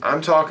engagement,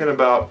 I'm talking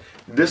about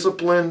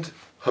disciplined,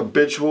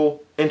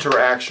 habitual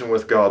interaction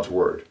with God's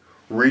Word.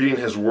 Reading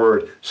His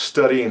Word,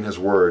 studying His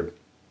Word.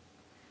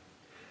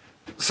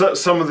 So,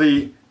 some of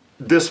the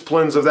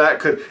disciplines of that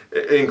could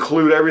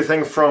include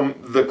everything from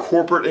the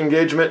corporate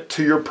engagement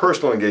to your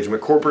personal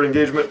engagement. Corporate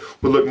engagement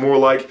would look more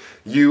like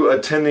you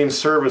attending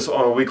service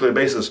on a weekly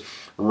basis.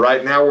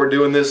 Right now we're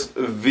doing this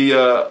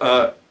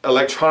via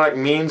electronic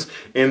means.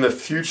 In the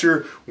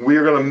future, we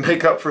are going to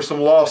make up for some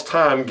lost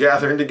time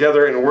gathering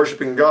together and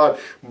worshiping God.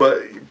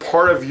 But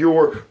part of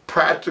your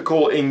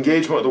practical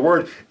engagement with the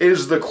Word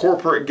is the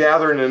corporate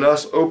gathering and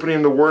us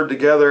opening the Word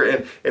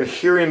together and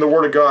hearing the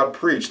Word of God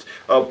preached.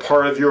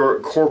 Part of your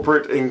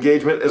corporate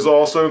engagement is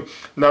also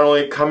not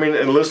only coming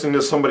and listening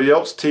to somebody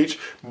else teach,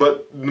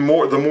 but the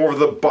more of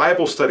the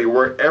Bible study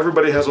where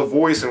everybody has a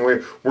voice and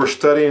we're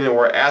studying and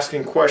we're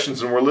asking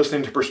questions and we're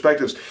listening to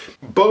perspectives.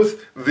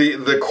 Both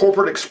the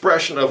corporate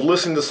expression of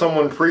listening to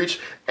someone preach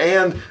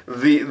and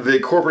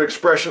the corporate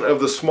expression of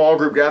the small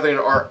group gathering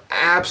are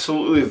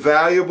absolutely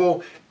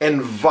valuable and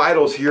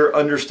vital to your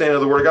understanding of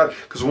the Word of God.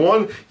 Because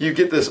one, you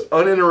get this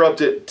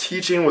uninterrupted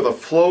teaching with a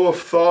flow of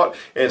thought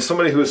and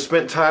somebody who has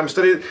spent time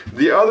studying.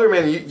 The other,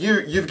 man,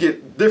 you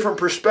get different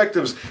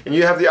perspectives and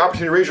you have the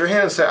opportunity to raise your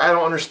hand and say, I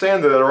don't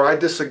understand that, or I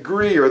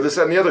disagree, or this,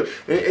 that, and the other.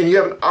 And you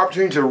have an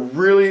opportunity to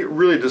really,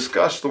 really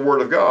discuss the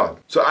Word of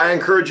God. So I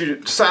encourage you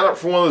to sign up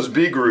for one of those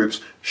B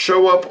groups.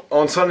 Show up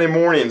on Sunday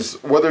mornings,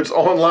 whether it's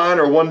online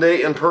or one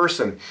day in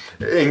person.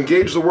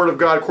 Engage the Word of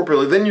God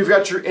corporately. Then you've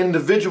got your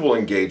individual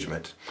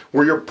engagement,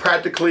 where you're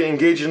practically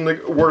engaging the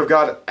Word of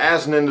God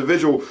as an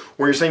individual,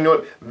 where you're saying, you know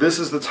what, this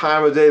is the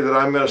time of day that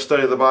I'm going to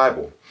study the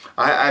Bible.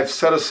 I've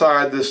set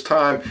aside this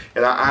time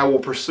and I will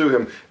pursue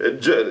Him.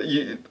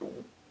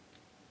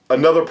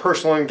 Another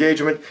personal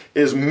engagement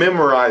is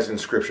memorizing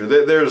Scripture.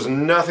 There's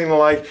nothing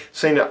like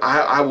saying that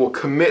I will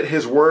commit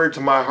His Word to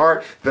my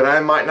heart that I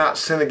might not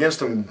sin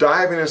against Him.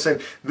 Diving and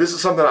saying, this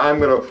is something I'm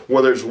going to,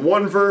 whether it's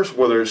one verse,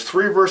 whether it's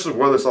 3 verses,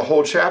 whether it's a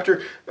whole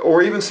chapter,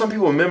 or even some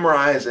people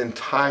memorize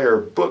entire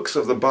books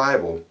of the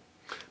Bible.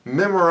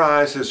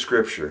 Memorize His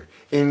Scripture.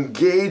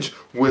 Engage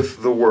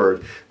with the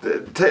Word.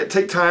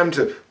 Take time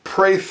to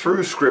pray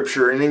through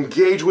Scripture and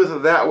engage with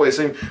it that way.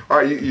 Saying, all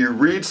right, you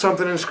read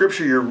something in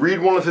Scripture, you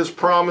read one of His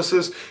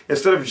promises,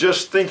 instead of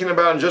just thinking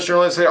about it and just your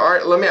life, say, all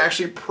right, let me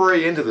actually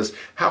pray into this.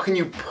 How can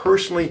you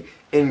personally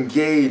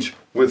engage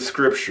with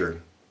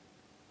Scripture?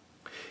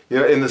 You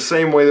know, in the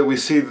same way that we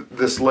see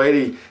this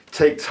lady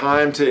take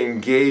time to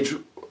engage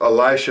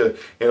Elisha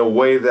in a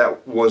way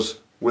that was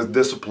with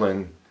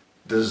discipline,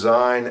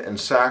 design, and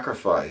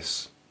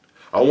sacrifice.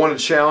 I want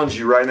to challenge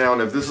you right now,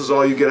 and if this is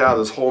all you get out of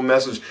this whole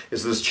message,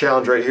 is this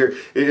challenge right here,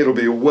 it'll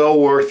be well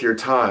worth your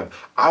time.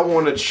 I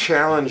want to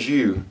challenge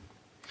you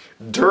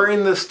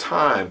during this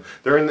time,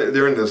 during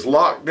this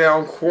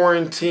lockdown,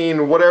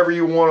 quarantine, whatever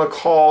you want to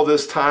call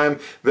this time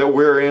that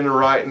we're in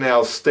right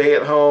now, stay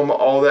at home,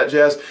 all that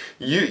jazz.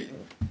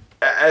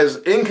 As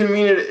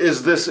inconvenient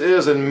as this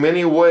is in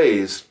many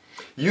ways,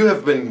 You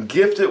have been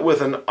gifted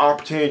with an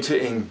opportunity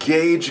to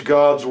engage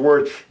God's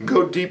Word,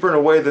 go deeper in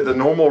a way that the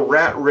normal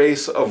rat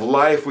race of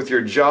life with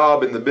your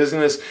job and the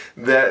business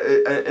that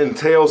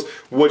entails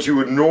what you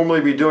would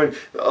normally be doing,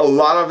 a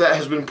lot of that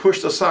has been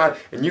pushed aside,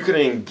 and you can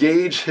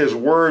engage His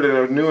Word in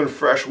a new and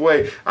fresh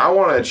way. I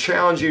want to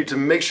challenge you to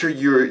make sure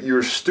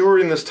you're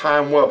stewarding this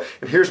time well.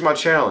 And here's my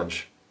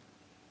challenge.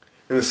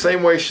 In the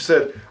same way she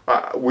said,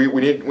 we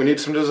need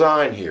some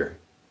design here.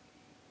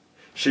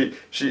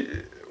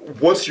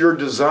 What's your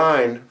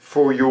design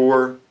for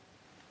your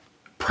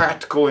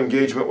practical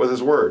engagement with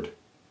His Word?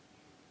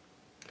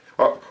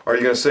 Are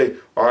you going to say,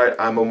 all right,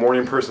 I'm a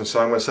morning person, so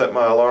I'm going to set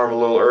my alarm a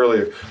little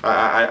earlier.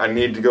 I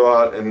need to go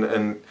out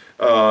and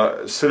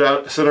sit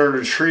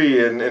under a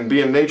tree and be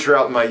in nature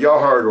out in my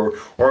yard?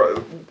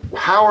 Or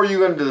how are you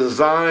going to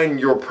design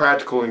your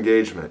practical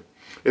engagement?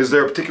 Is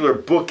there a particular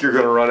book you're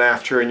going to run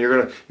after, and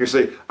you're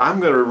say, I'm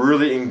going to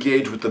really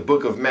engage with the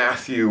book of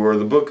Matthew or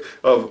the book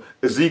of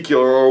Ezekiel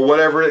or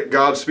whatever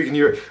God's speaking to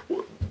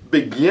you?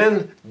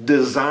 Begin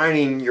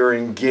designing your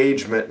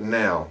engagement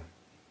now.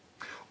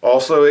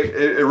 Also,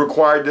 it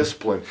required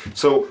discipline.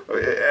 So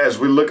as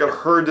we look at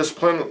her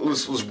discipline,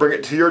 let's bring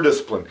it to your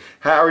discipline.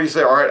 How are you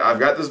say, all right, I've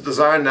got this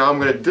design, now I'm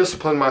going to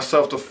discipline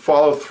myself to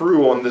follow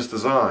through on this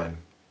design.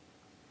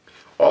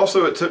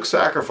 Also, it took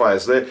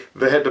sacrifice. They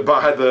had to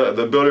buy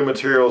the building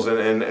materials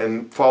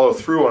and follow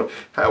through on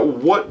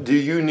what do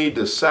you need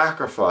to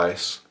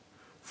sacrifice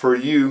for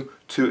you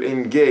to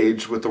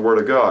engage with the Word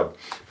of God.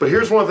 But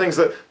here's one of the things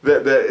that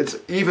it's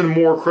even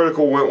more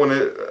critical when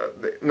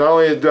it, not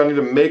only do I need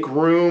to make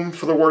room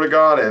for the Word of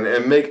God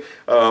and make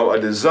a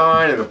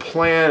design and a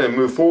plan and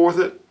move forward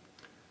with it.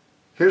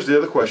 Here's the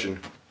other question.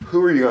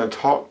 Who are you going to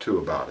talk to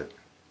about it?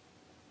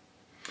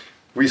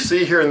 We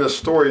see here in this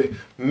story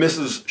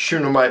Mrs.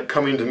 Shunammite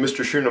coming to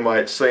Mr.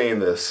 Shunammite saying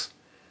this,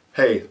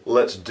 hey,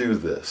 let's do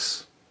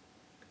this.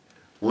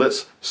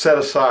 Let's set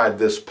aside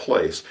this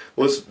place.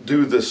 Let's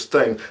do this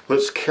thing.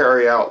 Let's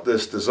carry out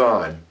this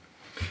design.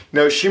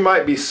 Now, she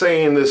might be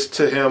saying this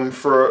to him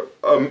for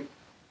a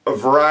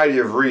variety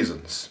of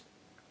reasons.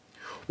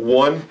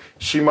 One,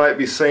 she might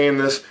be saying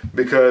this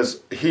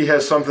because he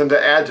has something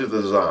to add to the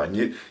design.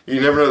 You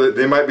never know, that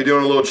they might be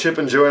doing a little Chip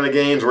and Joanna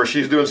Gaines where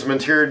she's doing some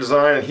interior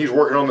design and he's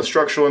working on the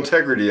structural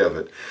integrity of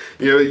it.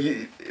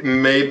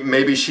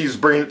 Maybe she's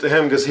bringing it to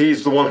him because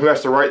he's the one who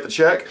has to write the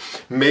check.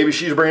 Maybe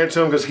she's bringing it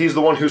to him because he's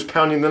the one who's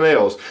pounding the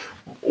nails.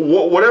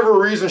 Whatever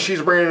reason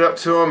she's bringing it up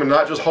to him and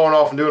not just hauling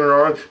off and doing it on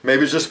her own,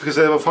 maybe it's just because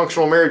they have a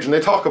functional marriage and they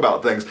talk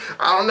about things.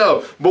 I don't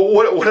know. But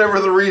whatever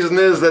the reason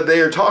is that they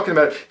are talking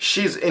about,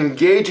 she's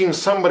engaging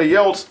somebody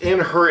else in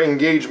her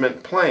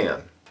engagement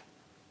plan.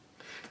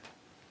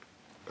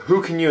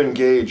 Who can you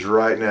engage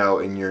right now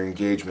in your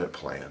engagement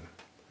plan?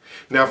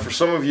 Now, for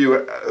some of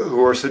you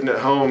who are sitting at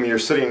home, you're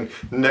sitting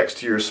next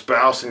to your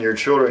spouse and your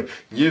children,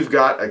 you've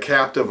got a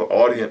captive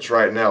audience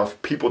right now of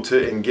people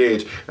to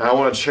engage. And I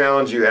want to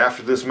challenge you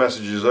after this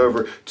message is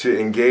over to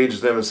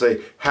engage them and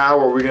say, how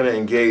are we going to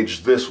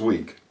engage this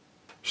week?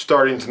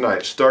 Starting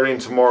tonight, starting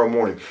tomorrow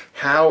morning.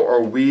 How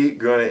are we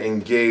going to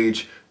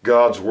engage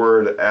God's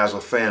Word as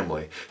a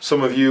family?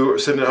 Some of you are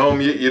sitting at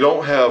home, you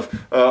don't have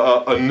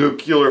a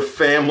nuclear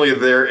family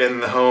there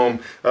in the home.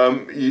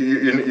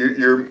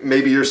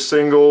 Maybe you're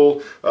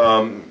single,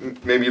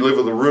 maybe you live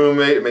with a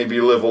roommate, maybe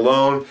you live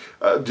alone.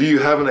 Do you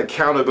have an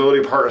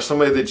accountability partner,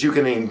 somebody that you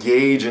can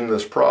engage in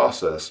this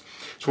process?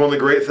 So one of the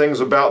great things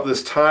about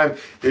this time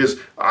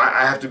is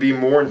I have to be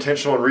more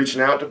intentional in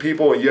reaching out to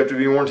people, and you have to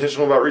be more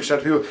intentional about reaching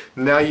out to people.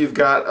 Now you've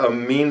got a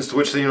means to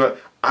which,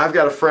 I've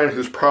got a friend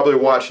who's probably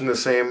watching the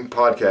same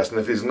podcast, and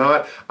if he's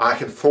not, I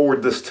can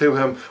forward this to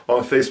him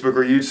on Facebook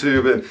or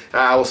YouTube, and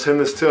I will send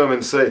this to him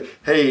and say,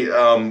 hey,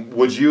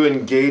 would you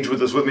engage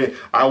with this with me?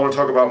 I want to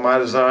talk about my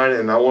design,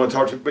 and I want to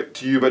talk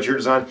to you about your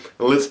design,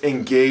 and let's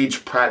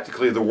engage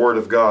practically the Word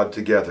of God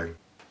together.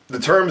 The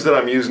terms that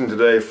I'm using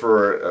today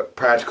for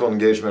practical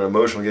engagement,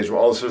 emotional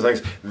engagement, all those sorts of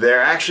things, they're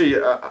actually,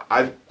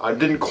 I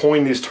didn't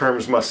coin these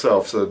terms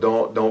myself, so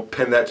don't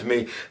pin that to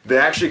me. They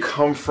actually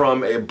come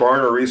from a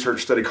Barna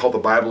research study called the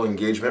Bible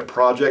Engagement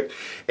Project.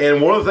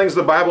 And one of the things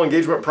the Bible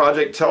Engagement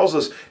Project tells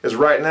us is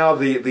right now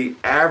the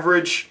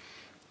average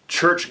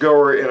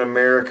churchgoer in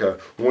America,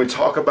 when we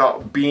talk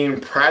about being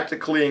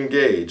practically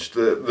engaged,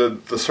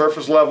 the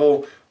surface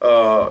level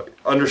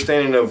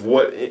understanding of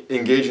what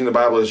engaging the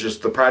Bible is,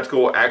 just the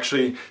practical,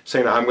 actually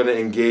saying, I'm going to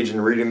engage in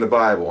reading the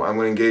Bible, I'm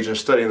going to engage in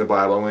studying the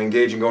Bible, I'm going to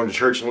engage in going to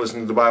church and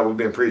listening to the Bible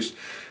being preached.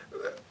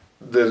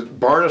 The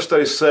Barna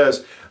study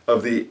says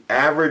of the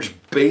average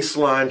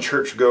baseline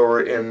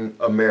churchgoer in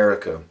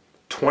America,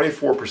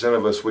 24%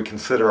 of us would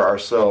consider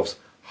ourselves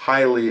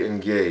highly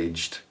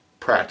engaged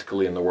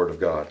practically in the Word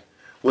of God.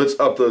 Let's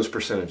up those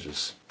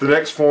percentages. The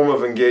next form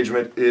of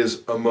engagement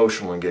is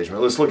emotional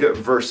engagement. Let's look at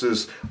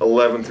verses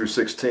 11 through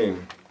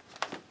 16.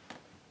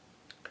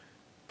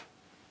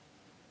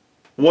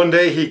 One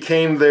day he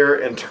came there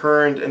and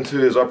turned into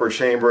his upper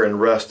chamber and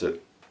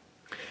rested.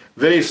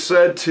 Then he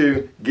said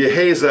to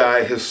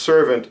Gehazi, his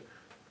servant,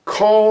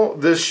 call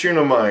this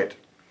Shunammite.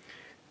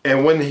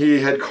 And when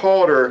he had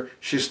called her,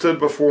 she stood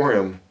before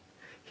him.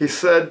 he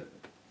said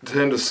to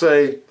him to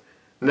say,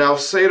 "Now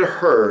say to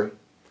her,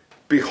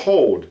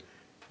 behold,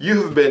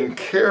 you have been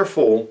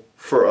careful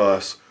for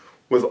us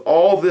with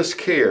all this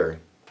care.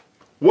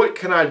 What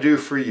can I do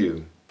for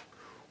you?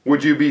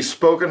 Would you be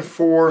spoken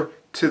for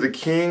to the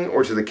king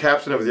or to the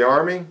captain of the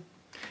army?"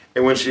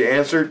 And when she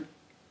answered,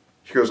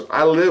 she goes,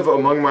 "I live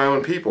among my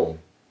own people."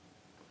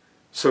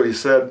 So he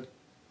said,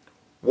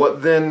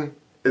 "What then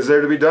is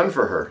there to be done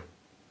for her?"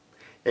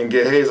 And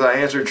Gehazi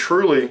answered,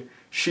 "Truly,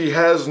 she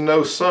has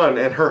no son,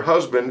 and her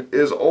husband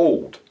is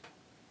old."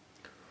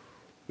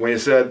 When he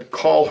said,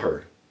 "Call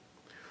her."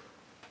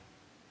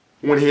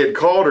 When he had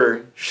called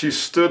her, she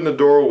stood in the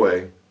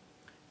doorway.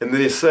 And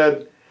then he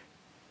said,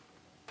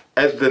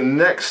 At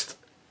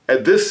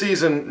this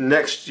season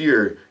next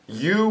year,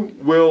 you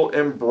will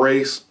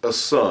embrace a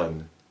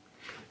son."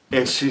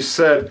 And she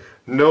said,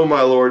 "No,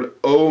 my lord,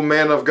 O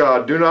man of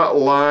God, do not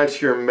lie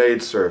to your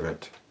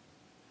maidservant."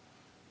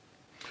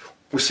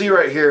 We see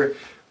right here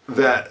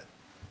that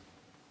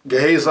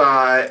Gehazi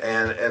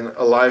and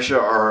Elisha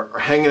are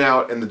hanging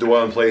out in the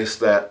dwelling place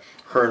that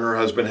her and her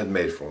husband had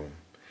made for him.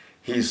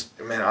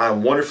 Man,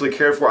 I'm wonderfully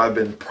cared for. I've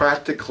been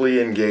practically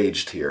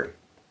engaged here.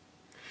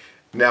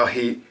 Now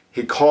he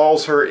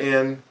calls her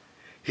in.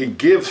 He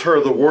gives her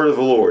the word of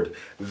the Lord.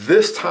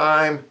 This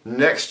time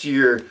next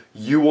year,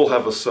 you will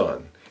have a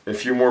son. In a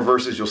few more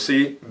verses, you'll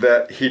see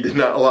that he did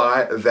not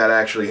lie. That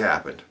actually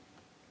happened.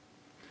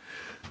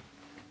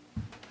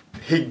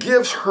 He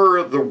gives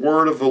her the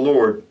word of the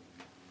Lord.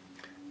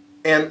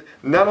 And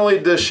not only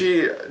does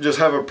she just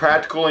have a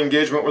practical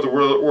engagement with the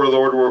word of the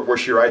Lord where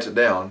she writes it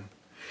down,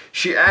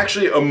 she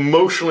actually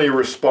emotionally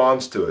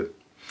responds to it.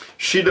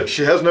 She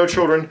has no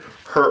children.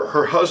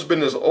 Her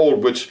husband is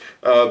old, which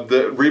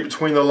read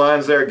between the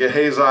lines there,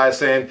 Gehazi is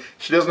saying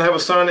she doesn't have a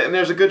son, and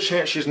there's a good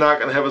chance she's not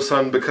going to have a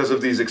son because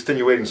of these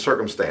extenuating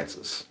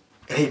circumstances.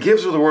 And he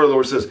gives her the word of the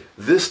Lord, says,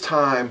 "This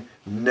time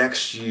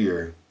next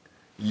year,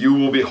 you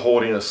will be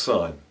holding a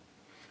son."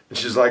 And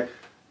she's like,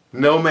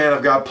 "No, man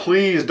of God,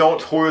 please don't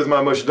toy with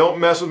my emotions. Don't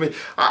mess with me.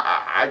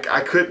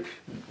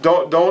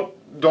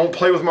 Don't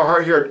play with my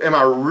heart here. Am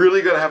I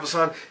really going to have a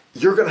son?"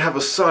 You're going to have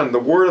a son. The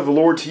word of the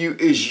Lord to you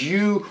is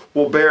you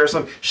will bear a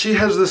son. She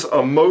has this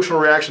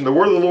emotional reaction. The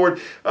word of the Lord,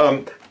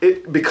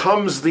 it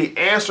becomes the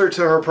answer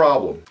to her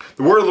problem.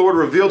 The word of the Lord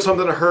revealed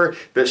something to her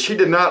that she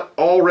did not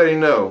already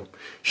know.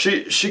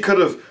 She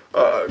couldn't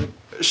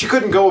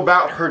go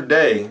about her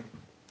day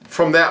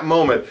from that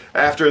moment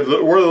after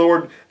the word of the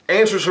Lord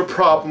answers her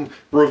problem,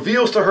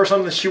 reveals to her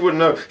something she wouldn't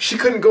know. She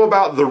couldn't go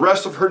about the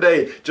rest of her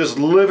day just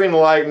living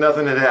like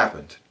nothing had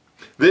happened.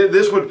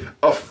 This would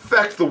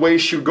affect the way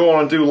she would go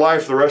on and do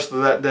life the rest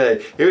of that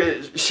day.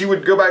 She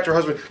would go back to her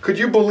husband, "Could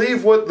you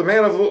believe what the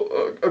man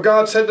of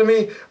God said to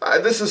me?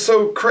 This is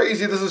so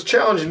crazy. This is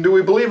challenging. Do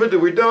we believe it? Do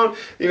we don't?"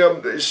 All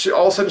of a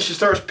sudden she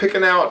starts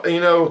picking out,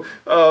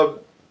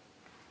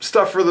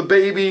 stuff for the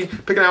baby,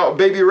 picking out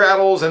baby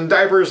rattles and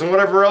diapers and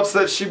whatever else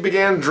that she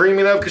began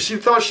dreaming of because she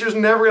thought she was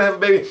never going to have a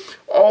baby.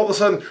 All of a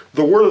sudden,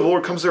 the word of the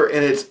Lord comes to her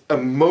and it's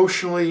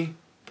emotionally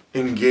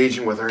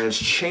engaging with her, and it's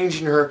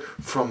changing her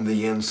from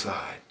the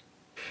inside.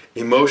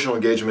 Emotional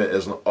engagement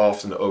is an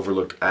often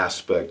overlooked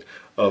aspect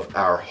of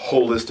our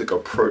holistic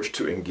approach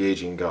to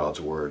engaging God's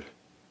word.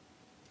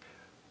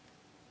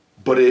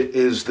 But it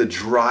is the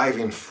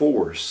driving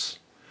force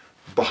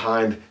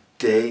behind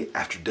day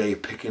after day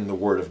picking the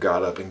word of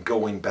God up and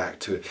going back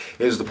to it.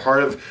 It is the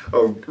part of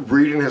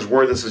reading his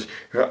word that says,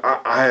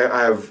 I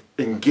have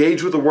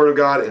engaged with the word of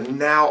God and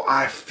now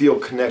I feel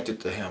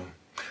connected to him.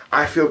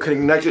 I feel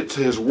connected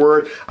to his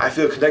word. I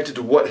feel connected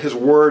to what his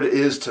word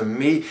is to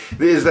me.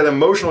 It is that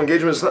emotional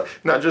engagement. It's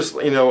not just,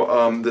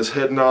 this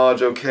head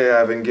knowledge, okay,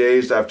 I've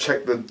engaged, I've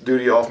checked the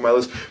duty off my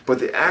list, but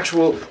the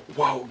actual,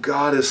 wow,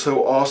 God is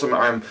so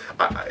awesome.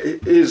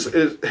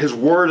 His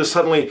word is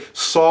suddenly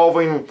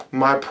solving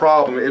my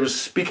problem. It was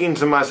speaking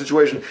to my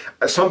situation.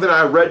 Something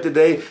I read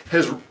today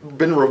has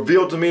been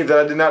revealed to me that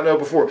I did not know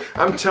before.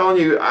 I'm telling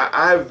you,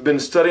 I've been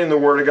studying the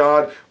word of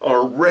God on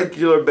a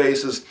regular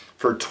basis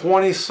for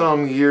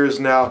 20-some years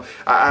now.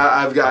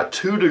 I've got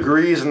 2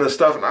 degrees in this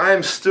stuff, and I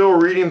am still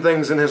reading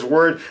things in his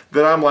word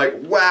that I'm like,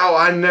 wow,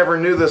 I never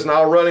knew this. And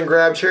I'll run and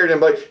grab Charity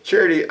and be like,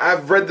 "Charity,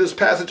 I've read this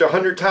passage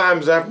 100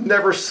 times. I've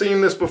never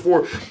seen this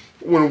before."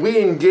 When we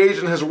engage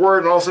in his word,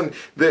 and all of a sudden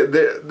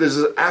there's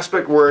this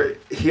aspect where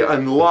he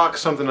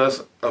unlocks something in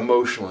us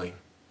emotionally.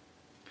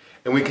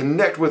 And we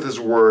connect with his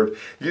word.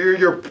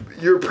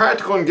 Your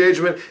practical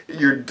engagement,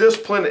 your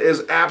discipline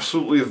is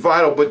absolutely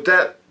vital, but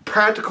that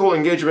practical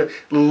engagement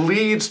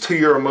leads to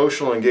your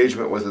emotional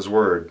engagement with his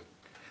word.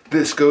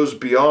 This goes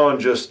beyond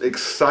just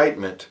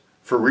excitement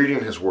for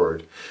reading his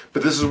word,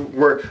 but this is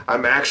where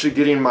I'm actually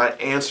getting my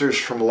answers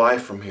from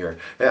life from here.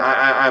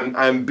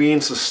 I'm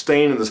being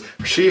sustained in this.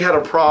 She had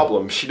a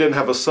problem. She didn't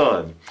have a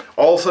son.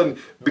 All of a sudden,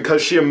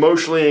 because she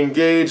emotionally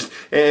engaged,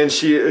 and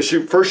she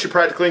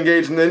practically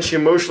engaged, and then she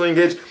emotionally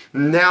engaged.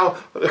 Now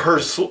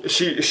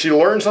she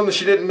learned something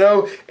she didn't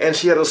know, and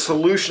she had a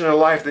solution in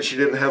life that she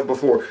didn't have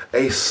before.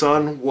 A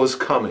son was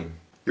coming.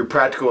 Your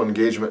practical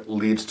engagement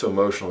leads to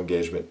emotional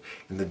engagement.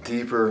 And the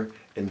deeper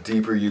and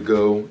deeper you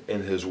go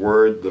in His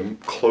Word, the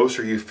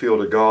closer you feel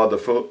to God,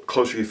 the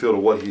closer you feel to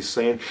what He's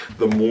saying,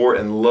 the more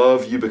in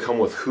love you become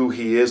with who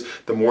He is,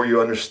 the more you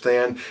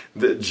understand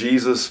that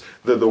Jesus,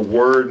 the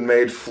Word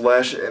made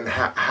flesh, and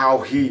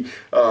how He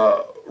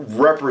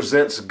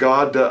represents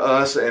God to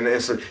us. And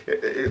it's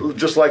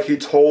just like He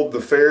told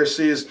the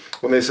Pharisees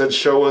when they said,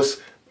 show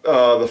us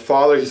the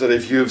Father. He said,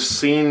 if you have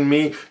seen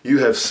me, you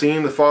have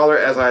seen the Father.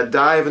 As I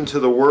dive into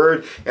the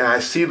Word and I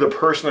see the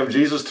person of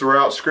Jesus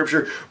throughout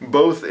Scripture,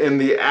 both in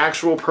the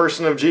actual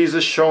person of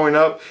Jesus showing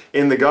up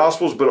in the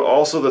Gospels, but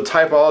also the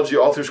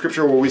typology all through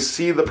Scripture where we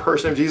see the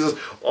person of Jesus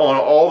on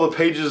all the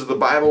pages of the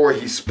Bible where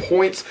He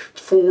points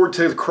forward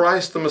to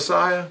Christ the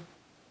Messiah.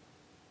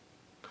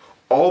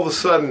 All of a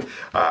sudden,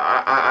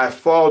 I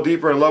fall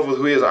deeper in love with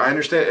who He is. I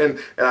understand,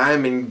 and I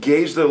am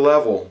engaged at a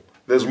level.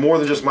 There's more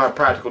than just my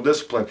practical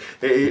discipline.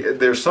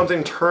 There's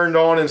something turned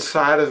on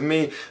inside of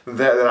me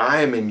that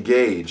I am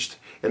engaged.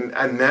 And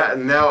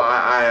now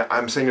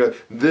I'm saying,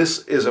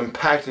 this is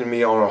impacting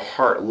me on a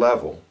heart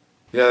level.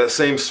 Yeah, that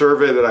same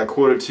survey that I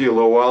quoted to you a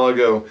little while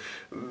ago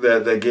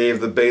that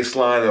gave the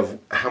baseline of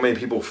how many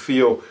people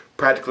feel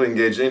practically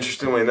engaged.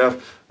 Interestingly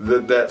enough,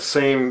 that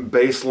same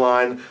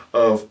baseline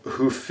of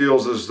who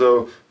feels as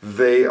though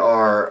they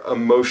are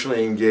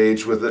emotionally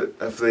engaged with it,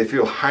 if they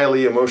feel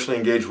highly emotionally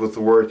engaged with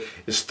the Word,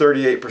 is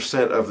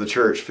 38% of the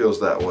church feels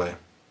that way.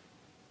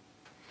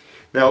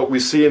 Now, we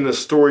see in this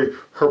story,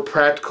 her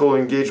practical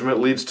engagement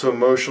leads to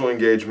emotional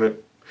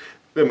engagement.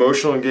 Her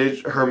emotional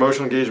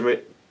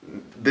engagement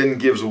then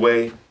gives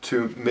way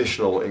to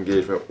missional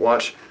engagement.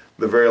 Watch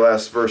the very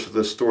last verse of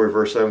this story,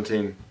 verse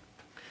 17.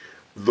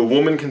 The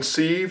woman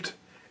conceived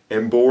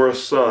and bore a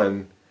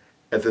son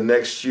at the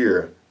next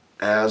year,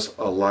 as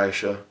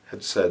Elisha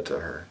had said to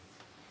her.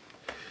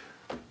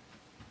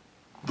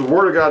 The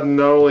Word of God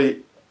not only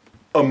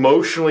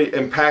emotionally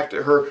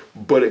impacted her,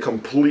 but it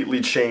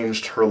completely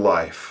changed her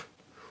life.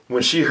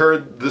 When she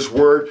heard this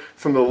word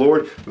from the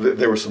Lord,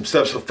 there were some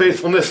steps of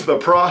faithfulness in the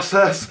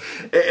process,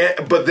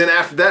 but then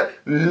after that,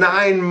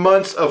 9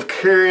 months of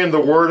carrying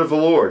the word of the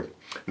Lord.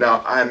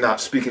 Now, I'm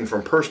not speaking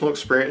from personal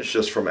experience,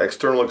 just from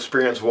external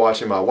experience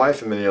watching my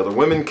wife and many other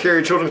women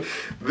carry children.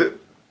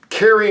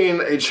 Carrying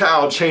a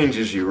child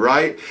changes you,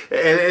 right?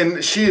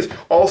 And she is,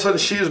 all of a sudden,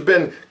 she has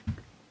been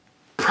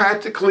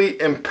practically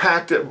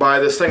impacted by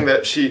this thing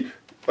that she,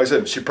 like I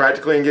said, she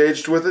practically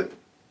engaged with it.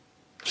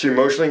 She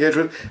emotionally engaged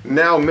with it.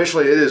 Now,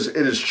 missionally, it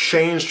has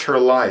changed her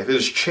life. It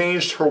has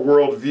changed her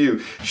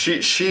worldview.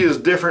 She is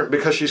different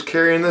because she's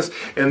carrying this.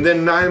 And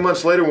then 9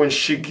 months later, when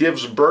she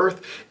gives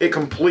birth, it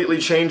completely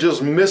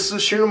changes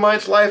Mrs.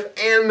 Shunammite's life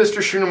and Mr.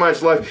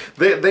 Shunammite's life.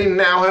 They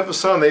now have a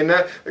son. They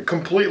now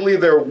completely,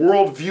 their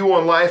worldview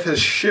on life has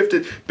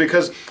shifted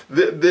because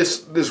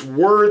this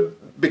word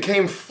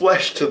became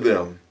flesh to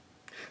them.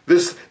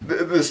 This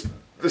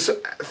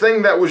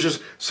thing that was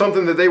just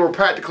something that they were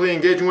practically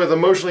engaging with,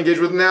 emotionally engaged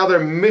with, now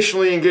they're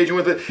missionally engaging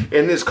with it,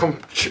 and it's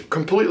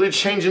completely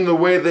changing the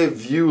way they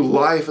view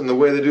life and the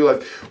way they do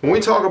life. When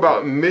we talk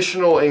about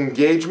missional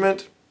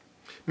engagement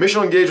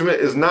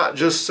is not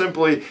just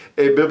simply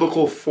a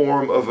biblical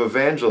form of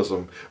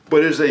evangelism,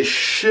 but is a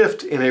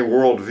shift in a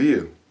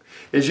worldview.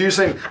 Is you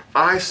saying,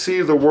 I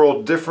see the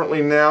world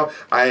differently now,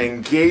 I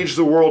engage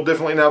the world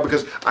differently now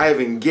because I have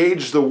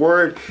engaged the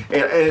Word,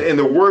 and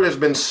the Word has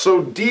been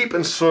so deep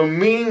and so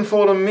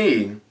meaningful to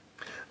me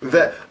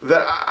that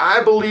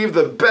I believe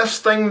the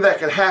best thing that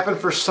could happen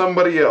for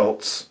somebody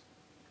else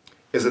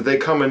is that they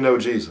come and know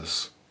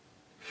Jesus.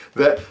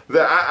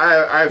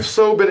 I've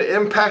so been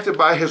impacted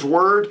by His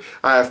Word,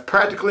 I have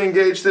practically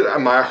engaged it,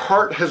 and my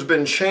heart has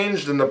been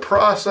changed in the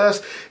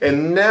process,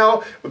 and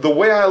now the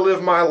way I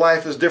live my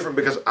life is different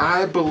because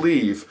I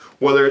believe,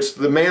 whether it's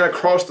the man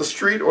across the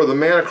street or the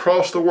man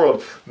across the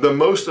world, the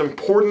most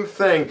important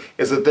thing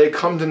is that they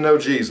come to know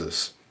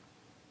Jesus.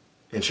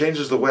 It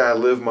changes the way I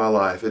live my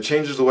life. It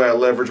changes the way I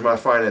leverage my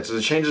finances.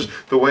 It changes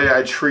the way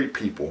I treat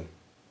people.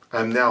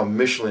 I'm now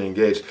missionally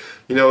engaged.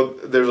 You know,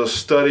 there's a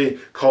study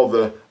called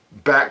the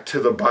Back to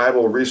the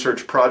Bible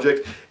Research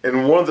Project,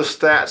 and one of the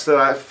stats that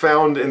I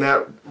found in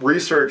that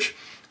research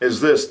is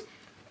this: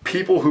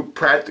 people who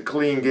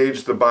practically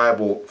engage the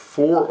Bible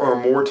 4 or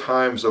more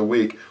times a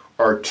week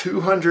are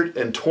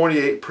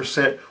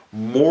 228%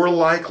 more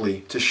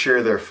likely to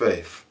share their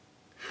faith.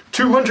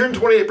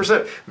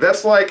 228%.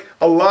 That's like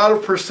a lot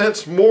of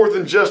percents more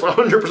than just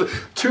 100%.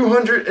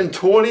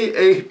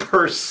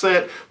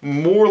 228%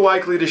 more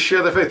likely to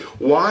share their faith.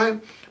 Why?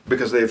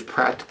 Because they've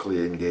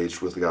practically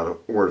engaged with the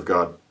Word of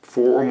God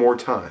 4 or more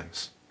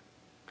times.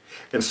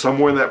 And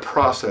somewhere in that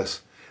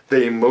process,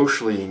 they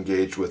emotionally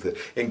engaged with it.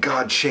 And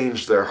God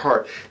changed their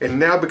heart. And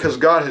now because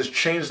God has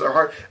changed their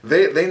heart,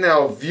 they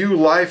now view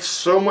life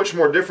so much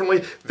more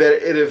differently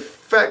that it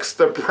affects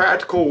the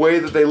practical way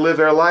that they live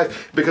their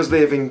life. Because they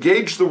have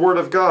engaged the Word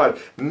of God,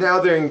 now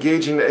they're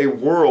engaging a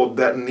world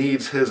that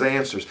needs His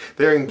answers.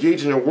 They're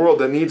engaging a world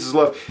that needs His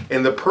love.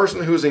 And the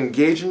person who's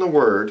engaging the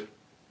Word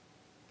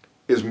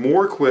is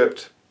more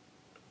equipped,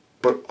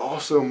 but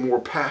also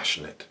more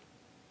passionate.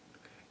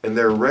 and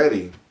they're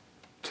ready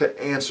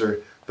to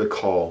answer the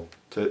call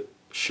to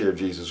share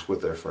Jesus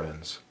with their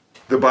friends.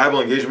 The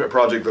Bible Engagement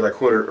Project that I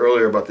quoted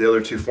earlier about the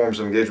other two forms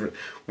of engagement,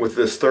 with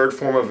this third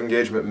form of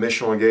engagement,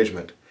 missional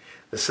engagement,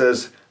 it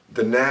says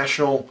the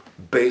national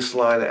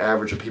baseline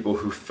average of people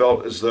who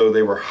felt as though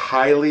they were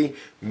highly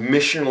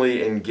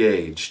missionally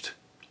engaged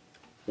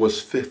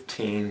was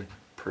 15%.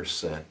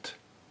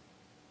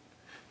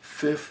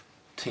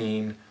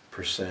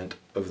 15%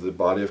 of the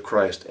body of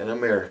Christ in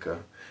America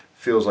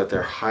feels like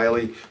they're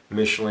highly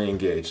missionally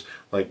engaged.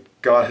 Like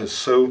God has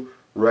so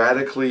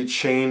radically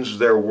changed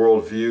their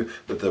worldview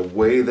that the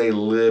way they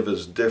live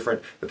is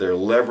different, that they're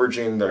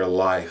leveraging their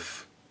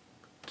life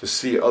to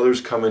see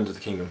others come into the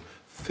kingdom.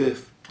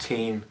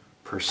 15%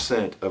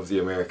 of the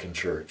American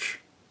church.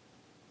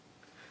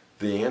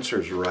 The answer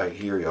is right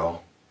here,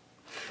 y'all.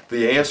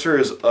 The answer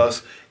is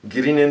us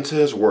getting into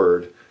His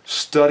Word,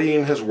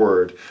 studying His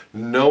Word,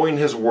 knowing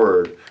His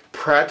Word,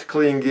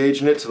 practically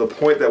engaging it to the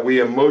point that we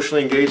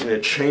emotionally engage and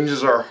it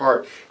changes our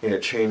heart and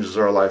it changes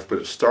our life. But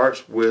it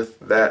starts with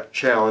that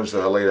challenge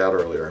that I laid out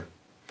earlier.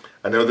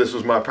 I know this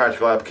was my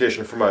practical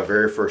application for my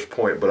very first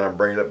point, but I'm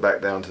bringing it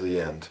back down to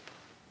the end.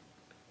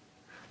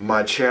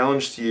 My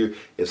challenge to you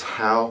is,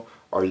 how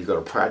are you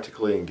going to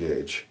practically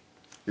engage?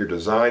 Your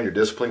design, your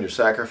discipline, your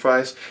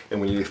sacrifice.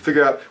 And when you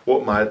figure out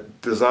what my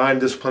design,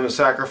 discipline, and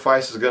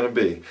sacrifice is going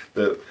to be,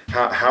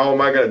 how am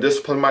I going to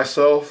discipline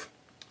myself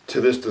to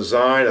this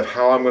design of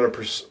how I'm going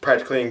to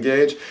practically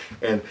engage,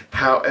 and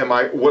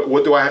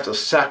what do I have to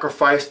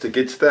sacrifice to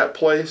get to that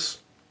place,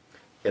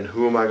 and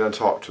who am I going to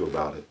talk to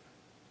about it?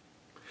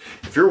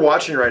 If you're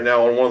watching right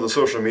now on one of the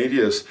social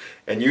medias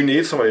and you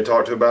need somebody to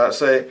talk to about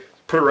it,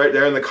 put it right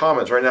there in the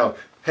comments right now.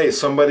 Hey,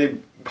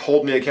 somebody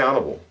hold me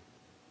accountable.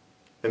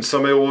 And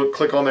somebody will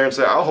click on there and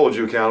say, I'll hold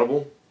you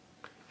accountable.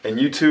 And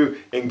you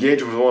two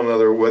engage with one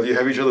another, whether you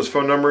have each other's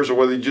phone numbers or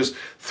whether you just,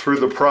 through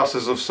the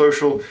process of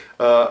social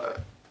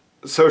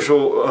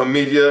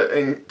media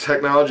and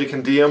technology,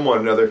 can DM one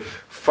another.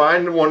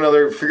 Find one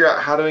another, figure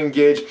out how to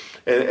engage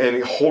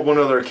and hold one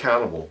another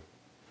accountable.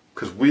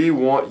 Because we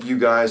want you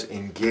guys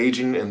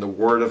engaging in the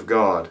Word of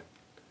God,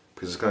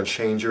 because it's going to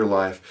change your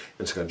life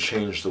and it's going to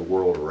change the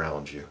world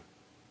around you.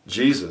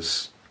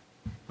 Jesus,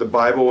 the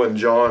Bible in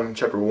John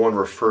chapter 1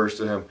 refers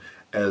to Him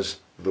as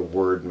the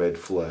Word made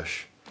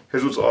flesh.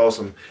 Here's what's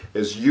awesome,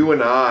 is you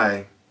and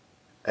I,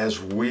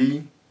 as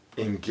we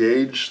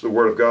engage the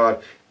Word of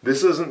God,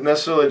 this isn't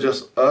necessarily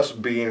just us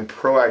being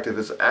proactive,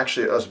 it's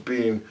actually us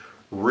being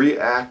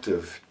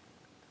reactive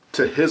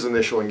to His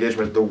initial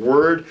engagement. The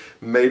Word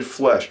made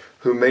flesh,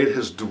 who made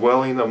His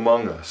dwelling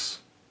among us.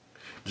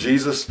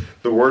 Jesus,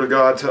 the Word of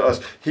God to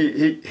us,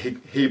 He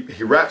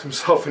wrapped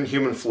Himself in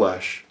human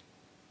flesh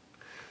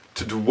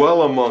to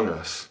dwell among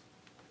us,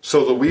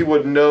 so that we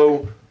would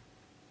know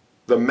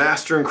the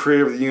Master and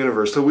Creator of the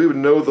universe, so we would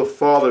know the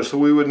Father, so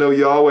we would know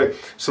Yahweh,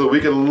 so that we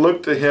could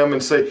look to Him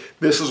and say,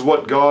 this is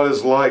what God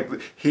is like.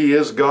 He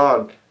is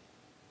God.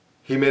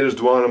 He made His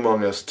dwelling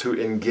among us to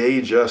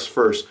engage us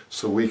first,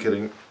 so we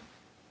could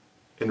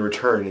in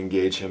return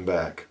engage Him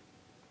back.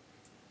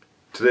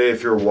 Today,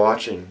 if you're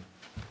watching,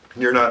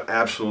 you're not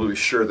absolutely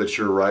sure that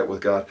you're right with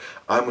God,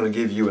 I'm going to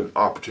give you an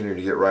opportunity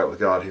to get right with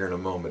God here in a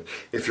moment.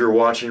 If you're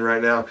watching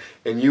right now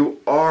and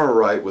you are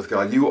right with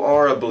God, you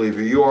are a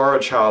believer, you are a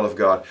child of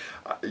God,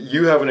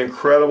 you have an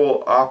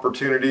incredible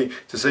opportunity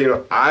to say,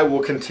 I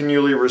will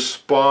continually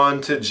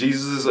respond to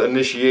Jesus'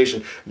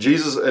 initiation.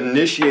 Jesus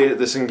initiated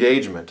this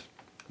engagement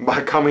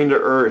by coming to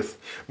earth,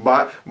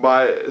 by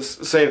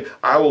saying,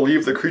 I will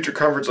leave the creature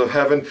comforts of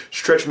heaven,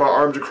 stretch my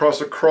arms across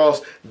the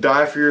cross,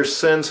 die for your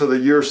sins so that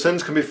your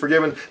sins can be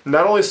forgiven,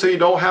 not only so you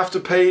don't have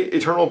to pay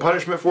eternal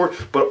punishment for it,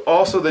 but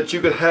also that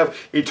you could have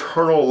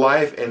eternal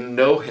life and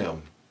know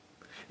Him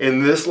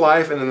in this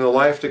life and in the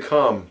life to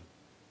come.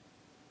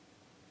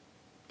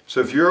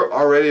 So if you're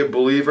already a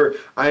believer,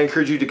 I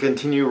encourage you to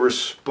continue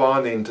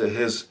responding to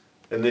His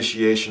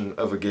initiation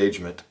of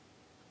engagement.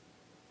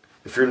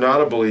 If you're not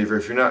a believer,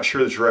 if you're not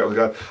sure that you're right with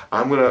God,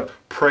 I'm going to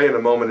pray in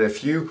a moment.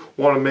 If you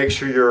want to make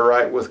sure you're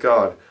right with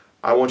God,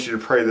 I want you to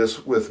pray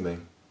this with me.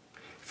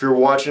 If you're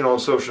watching on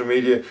social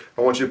media,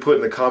 I want you to put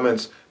in the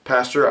comments,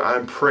 Pastor,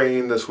 I'm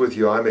praying this with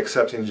you. I'm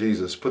accepting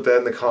Jesus. Put that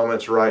in the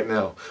comments right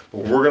now.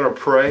 But we're going to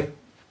pray,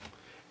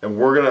 and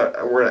we're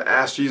going to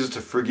ask Jesus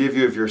to forgive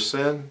you of your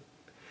sin.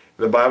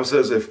 And the Bible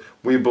says if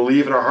we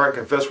believe in our heart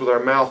and confess with our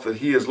mouth that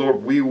He is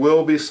Lord, we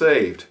will be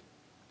saved.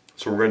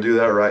 So we're going to do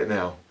that right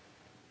now.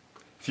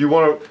 If you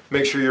want to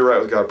make sure you're right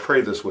with God,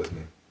 pray this with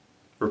me.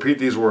 Repeat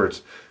these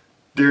words.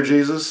 Dear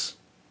Jesus,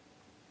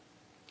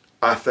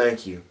 I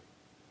thank you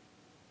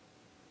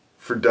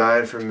for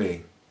dying for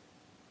me,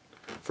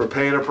 for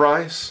paying a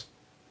price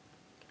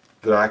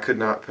that I could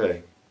not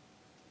pay.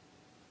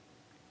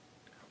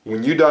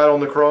 When you died on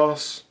the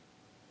cross,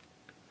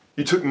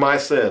 you took my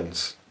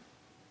sins.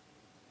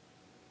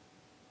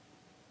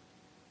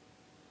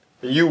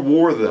 And you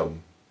wore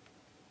them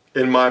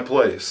in my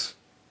place,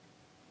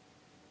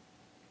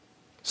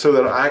 so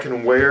that I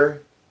can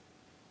wear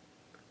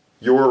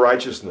your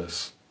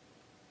righteousness.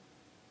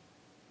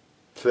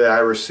 Today I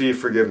receive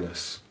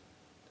forgiveness.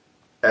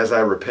 as I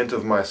repent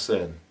of my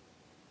sin,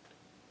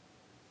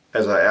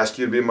 as I ask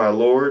you to be my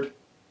Lord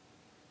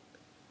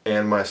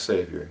and my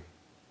Savior.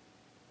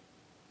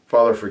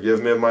 Father,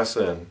 forgive me of my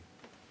sin.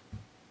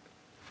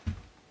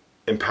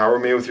 Empower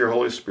me with your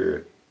Holy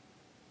Spirit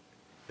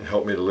and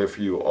help me to live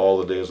for you all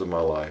the days of my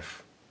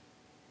life.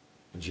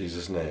 In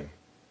Jesus' name,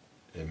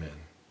 amen.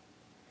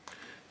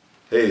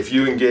 Hey, if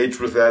you engaged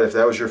with that, if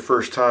that was your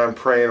first time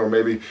praying, or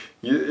maybe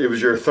it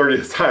was your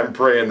 30th time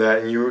praying that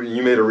and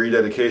you made a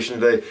rededication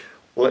today,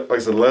 like I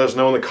said, let us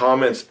know in the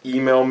comments.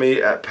 Email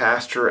me at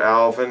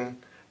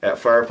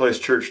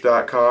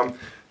pastoralvin@fireplacechurch.com.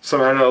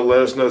 Somehow let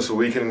us know so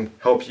we can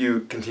help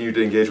you continue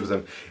to engage with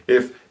them.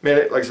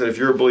 Like I said, if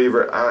you're a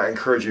believer, I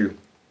encourage you.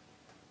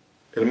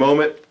 In a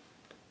moment,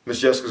 Miss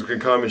Jessica's going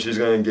to come and she's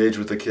going to engage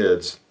with the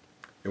kids.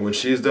 And when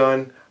she's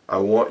done, I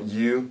want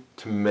you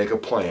to make a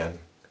plan.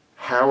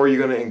 How are you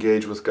going to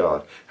engage with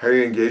God? How are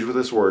you going to engage with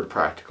this word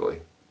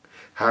practically?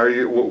 What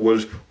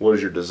is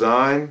your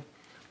design?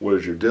 What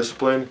is your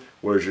discipline?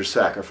 What is your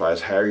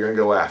sacrifice? How are you going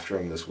to go after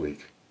him this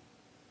week?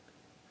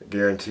 I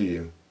guarantee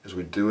you, as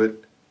we do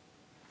it,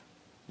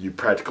 you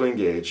practically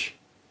engage,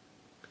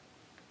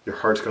 your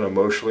heart's going to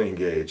emotionally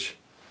engage,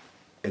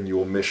 and you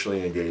will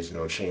missionally engage, and it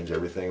will change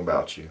everything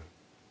about you.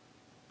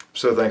 I'm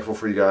so thankful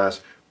for you guys,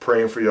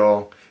 praying for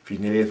y'all. If you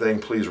need anything,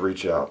 please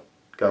reach out.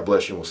 God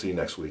bless you, and we'll see you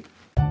next week.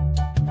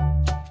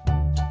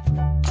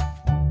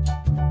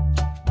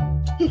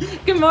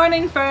 Good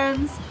morning,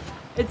 friends.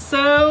 It's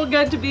so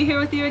good to be here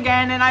with you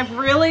again, and I've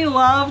really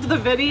loved the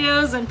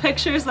videos and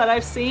pictures that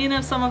I've seen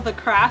of some of the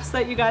crafts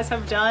that you guys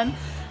have done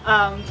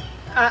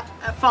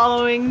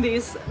following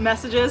these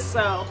messages.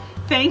 So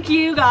thank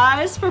you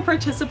guys for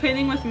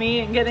participating with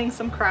me and getting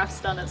some crafts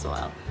done as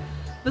well.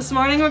 This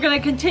morning we're going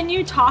to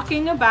continue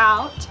talking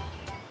about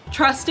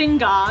trusting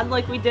God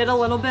like we did a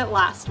little bit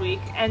last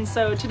week, and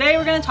so today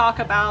we're going to talk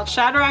about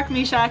Shadrach,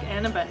 Meshach,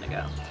 and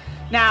Abednego.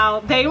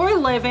 Now, they were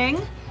living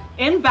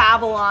in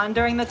Babylon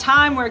during the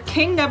time where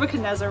King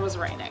Nebuchadnezzar was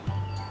reigning.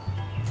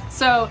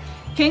 So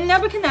King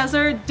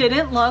Nebuchadnezzar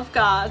didn't love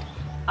God.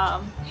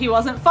 He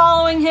wasn't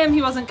following him,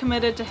 he wasn't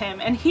committed to him,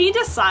 and he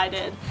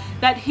decided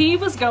that he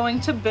was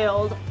going to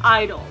build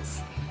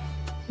idols.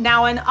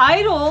 Now, an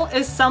idol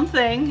is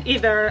something,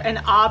 either an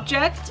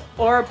object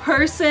or a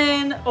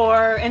person,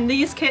 or in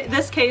this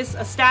case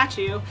a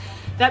statue,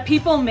 that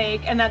people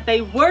make and that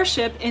they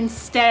worship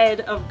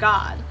instead of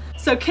God.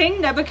 So King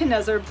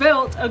Nebuchadnezzar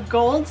built a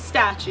gold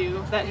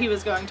statue that he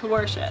was going to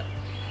worship.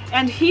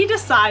 And he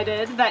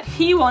decided that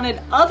he wanted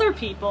other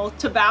people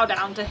to bow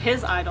down to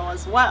his idol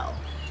as well.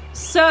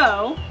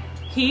 So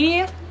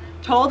he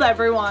told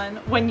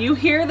everyone, when you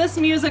hear this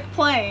music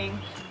playing,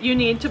 you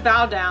need to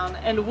bow down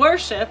and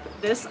worship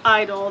this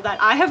idol that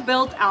I have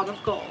built out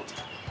of gold.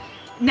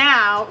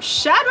 Now,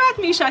 Shadrach,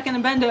 Meshach, and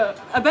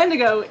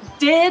Abednego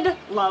did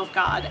love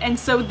God, and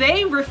so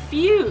they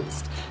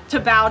refused to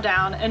bow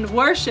down and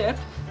worship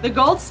the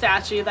gold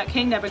statue that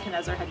King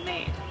Nebuchadnezzar had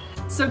made.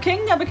 So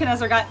King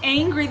Nebuchadnezzar got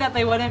angry that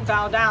they wouldn't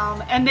bow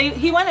down, and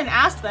he went and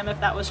asked them if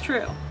that was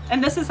true.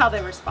 And this is how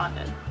they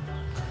responded.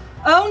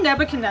 "O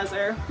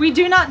Nebuchadnezzar, we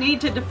do not need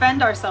to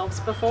defend ourselves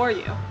before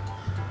you.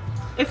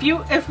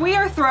 If we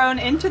are thrown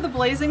into the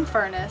blazing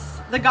furnace,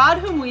 the God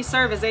whom we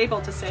serve is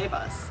able to save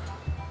us.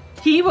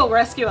 He will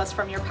rescue us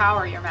from your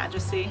power, your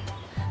majesty.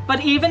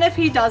 But even if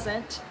he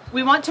doesn't,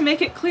 we want to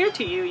make it clear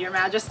to you, your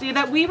majesty,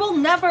 that we will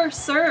never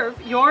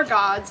serve your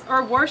gods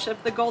or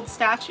worship the gold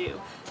statue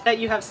that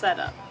you have set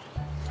up."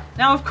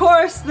 Now, of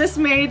course, this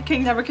made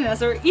King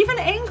Nebuchadnezzar even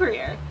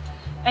angrier.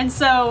 And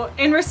so,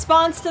 in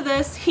response to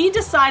this, he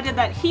decided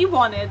that he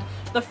wanted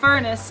the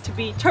furnace to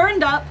be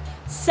turned up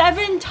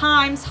 7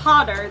 times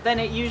hotter than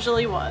it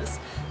usually was.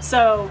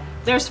 So,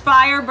 there's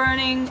fire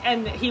burning,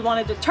 and he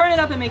wanted to turn it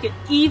up and make it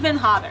even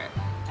hotter.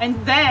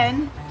 And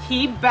then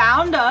he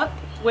bound up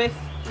with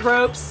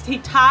ropes, he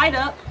tied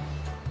up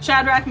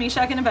Shadrach,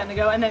 Meshach, and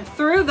Abednego and then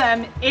threw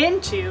them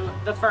into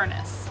the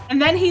furnace.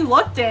 And then he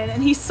looked in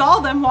and he saw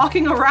them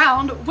walking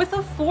around with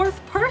a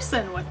 4th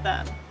person with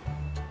them.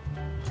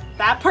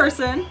 That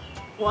person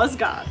was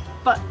God.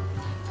 But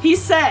he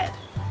said,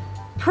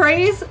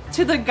 "Praise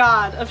to the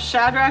God of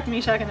Shadrach,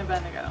 Meshach, and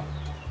Abednego.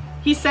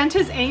 He sent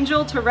his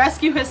angel to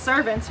rescue his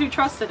servants who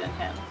trusted in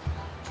him.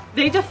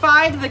 They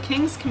defied the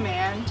king's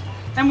command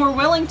and were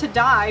willing to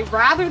die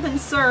rather than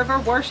serve or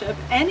worship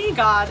any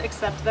god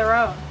except their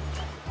own.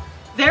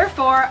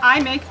 Therefore, I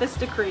make this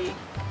decree.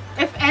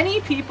 If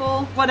any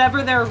people,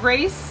 whatever their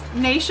race,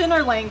 nation,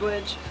 or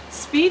language,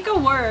 speak a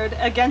word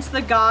against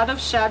the God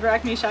of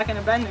Shadrach, Meshach, and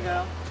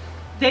Abednego,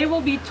 they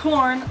will be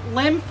torn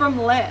limb from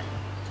limb.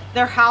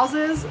 Their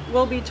houses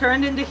will be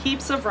turned into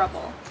heaps of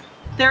rubble.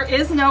 There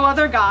is no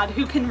other God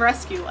who can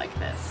rescue like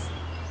this."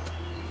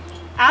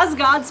 As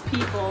God's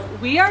people,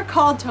 we are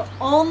called to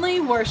only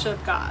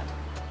worship God,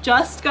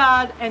 just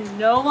God and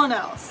no one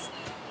else.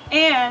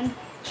 And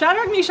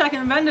Shadrach, Meshach,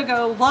 and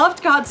Abednego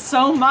loved God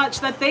so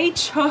much that they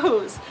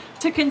chose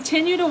to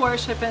continue to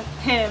worship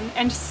him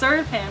and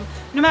serve him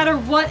no matter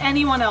what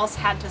anyone else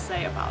had to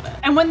say about it.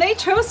 And when they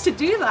chose to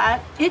do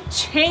that, it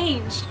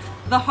changed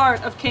the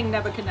heart of King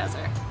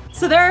Nebuchadnezzar.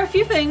 So there are a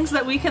few things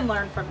that we can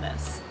learn from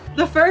this.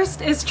 The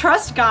first is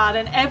trust God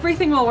and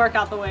everything will work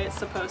out the way it's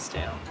supposed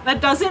to. That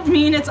doesn't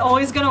mean it's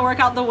always going to work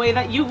out the way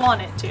that you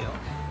want it to,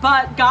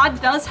 but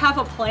God does have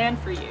a plan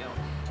for you.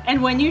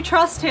 And when you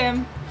trust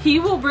Him, He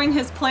will bring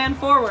His plan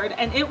forward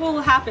and it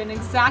will happen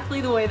exactly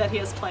the way that He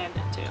has planned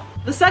it to.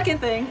 The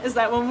second thing is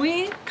that when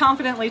we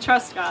confidently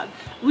trust God,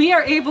 we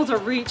are able to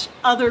reach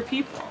other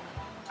people.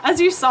 As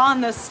you saw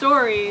in this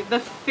story, the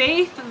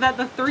faith that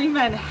the three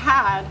men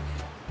had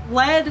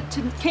led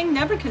to King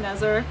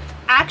Nebuchadnezzar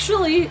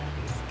actually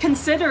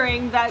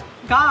considering that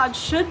God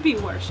should be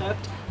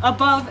worshipped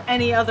above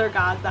any other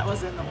god that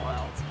was in the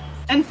world.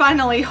 And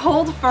finally,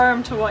 hold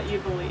firm to what you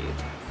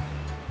believe.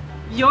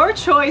 Your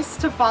choice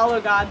to follow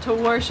God, to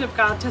worship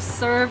God, to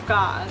serve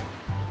God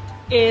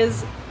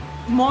is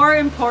more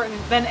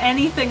important than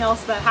anything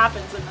else that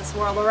happens in this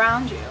world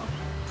around you.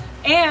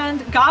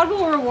 And God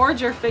will reward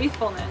your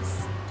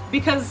faithfulness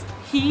because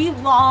He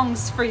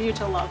longs for you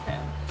to love Him.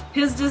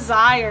 His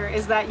desire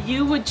is that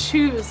you would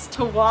choose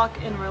to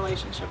walk in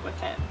relationship with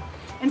Him.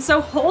 And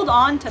so hold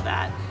on to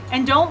that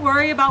and don't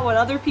worry about what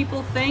other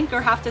people think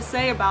or have to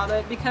say about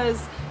it,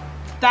 because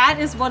that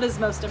is what is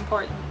most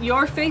important.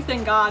 Your faith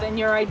in God and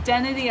your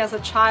identity as a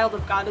child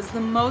of God is the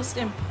most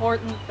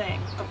important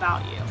thing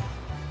about you.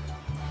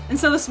 And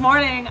so this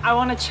morning, I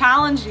want to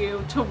challenge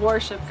you to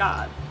worship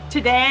God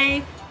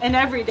today and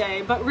every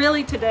day, but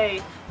really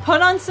today.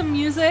 Put on some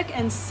music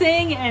and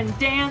sing and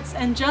dance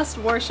and just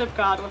worship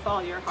God with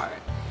all your heart.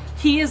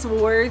 He is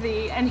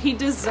worthy and He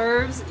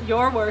deserves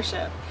your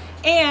worship.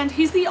 And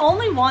He's the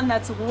only one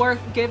that's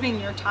worth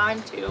giving your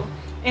time to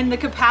in the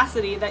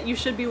capacity that you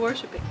should be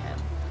worshiping Him.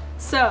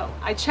 So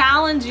I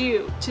challenge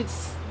you to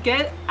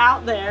get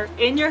out there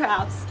in your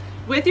house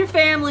with your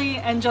family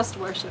and just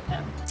worship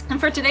Him. And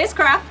for today's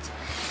craft,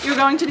 you're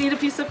going to need a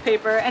piece of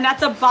paper, and at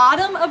the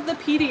bottom of the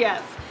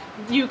PDF,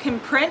 you can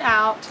print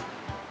out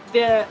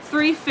the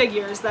three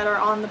figures that are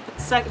on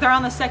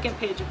the second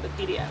page of the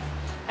PDF,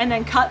 and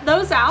then cut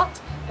those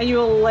out and you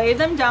will lay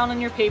them down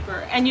on your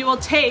paper, and you will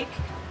take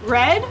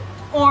red,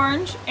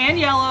 orange, and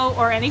yellow,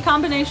 or any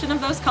combination of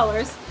those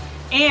colors,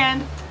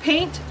 and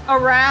paint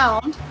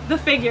around the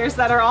figures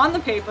that are on the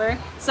paper.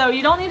 So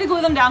you don't need to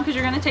glue them down because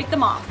you're going to take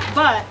them off,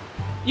 but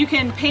you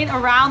can paint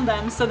around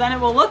them so then it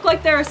will look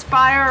like there's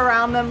fire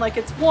around them, like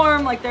it's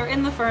warm, like they're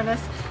in the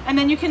furnace, and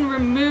then you can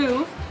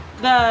remove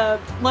the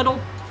little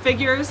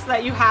figures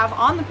that you have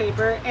on the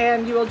paper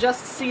and you will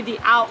just see the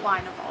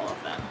outline of all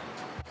of them.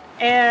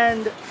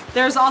 And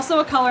there's also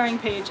a coloring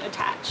page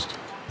attached.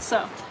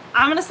 So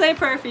I'm gonna say a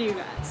prayer for you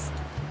guys.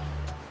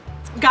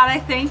 God, I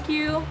thank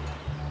you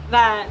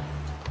that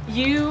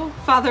you,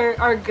 Father,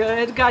 are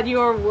good. God,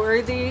 you are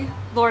worthy,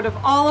 Lord, of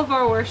all of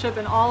our worship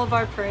and all of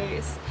our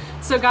praise.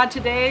 So God,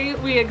 today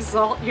we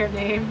exalt your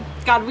name.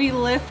 God, we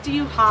lift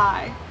you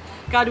high.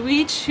 God,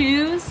 we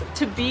choose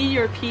to be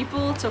your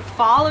people, to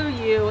follow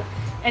you,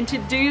 and to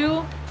do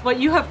what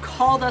you have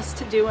called us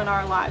to do in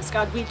our lives.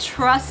 God, we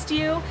trust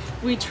you.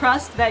 We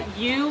trust that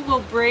you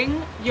will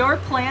bring your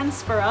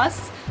plans for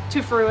us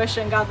to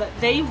fruition, God, that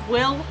they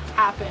will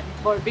happen,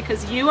 Lord,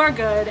 because you are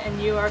good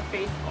and you are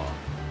faithful.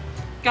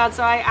 God,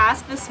 so I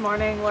ask this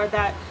morning, Lord,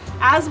 that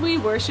as we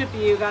worship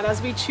you, God,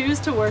 as we choose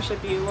to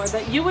worship you, Lord,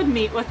 that you would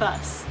meet with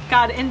us,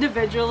 God,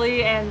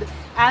 individually and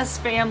as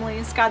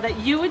families, God, that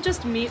you would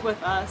just meet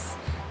with us,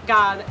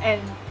 God,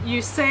 and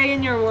you say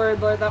in your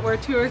word, Lord, that where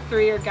 2 or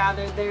 3 are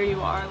gathered, there you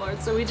are,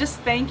 Lord. So we just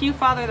thank you,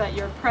 Father, that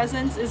your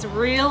presence is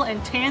real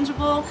and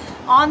tangible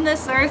on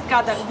this earth,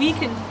 God, that we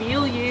can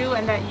feel you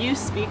and that you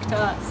speak to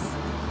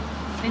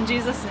us. In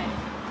Jesus' name,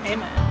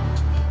 amen.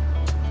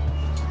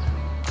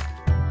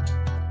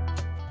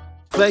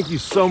 Thank you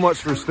so much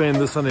for spending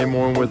this Sunday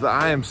morning with us.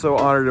 I am so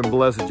honored and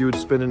blessed that you would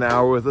spend an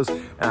hour with us,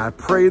 and I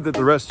pray that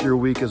the rest of your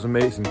week is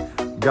amazing.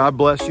 God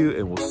bless you,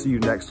 and we'll see you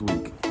next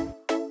week.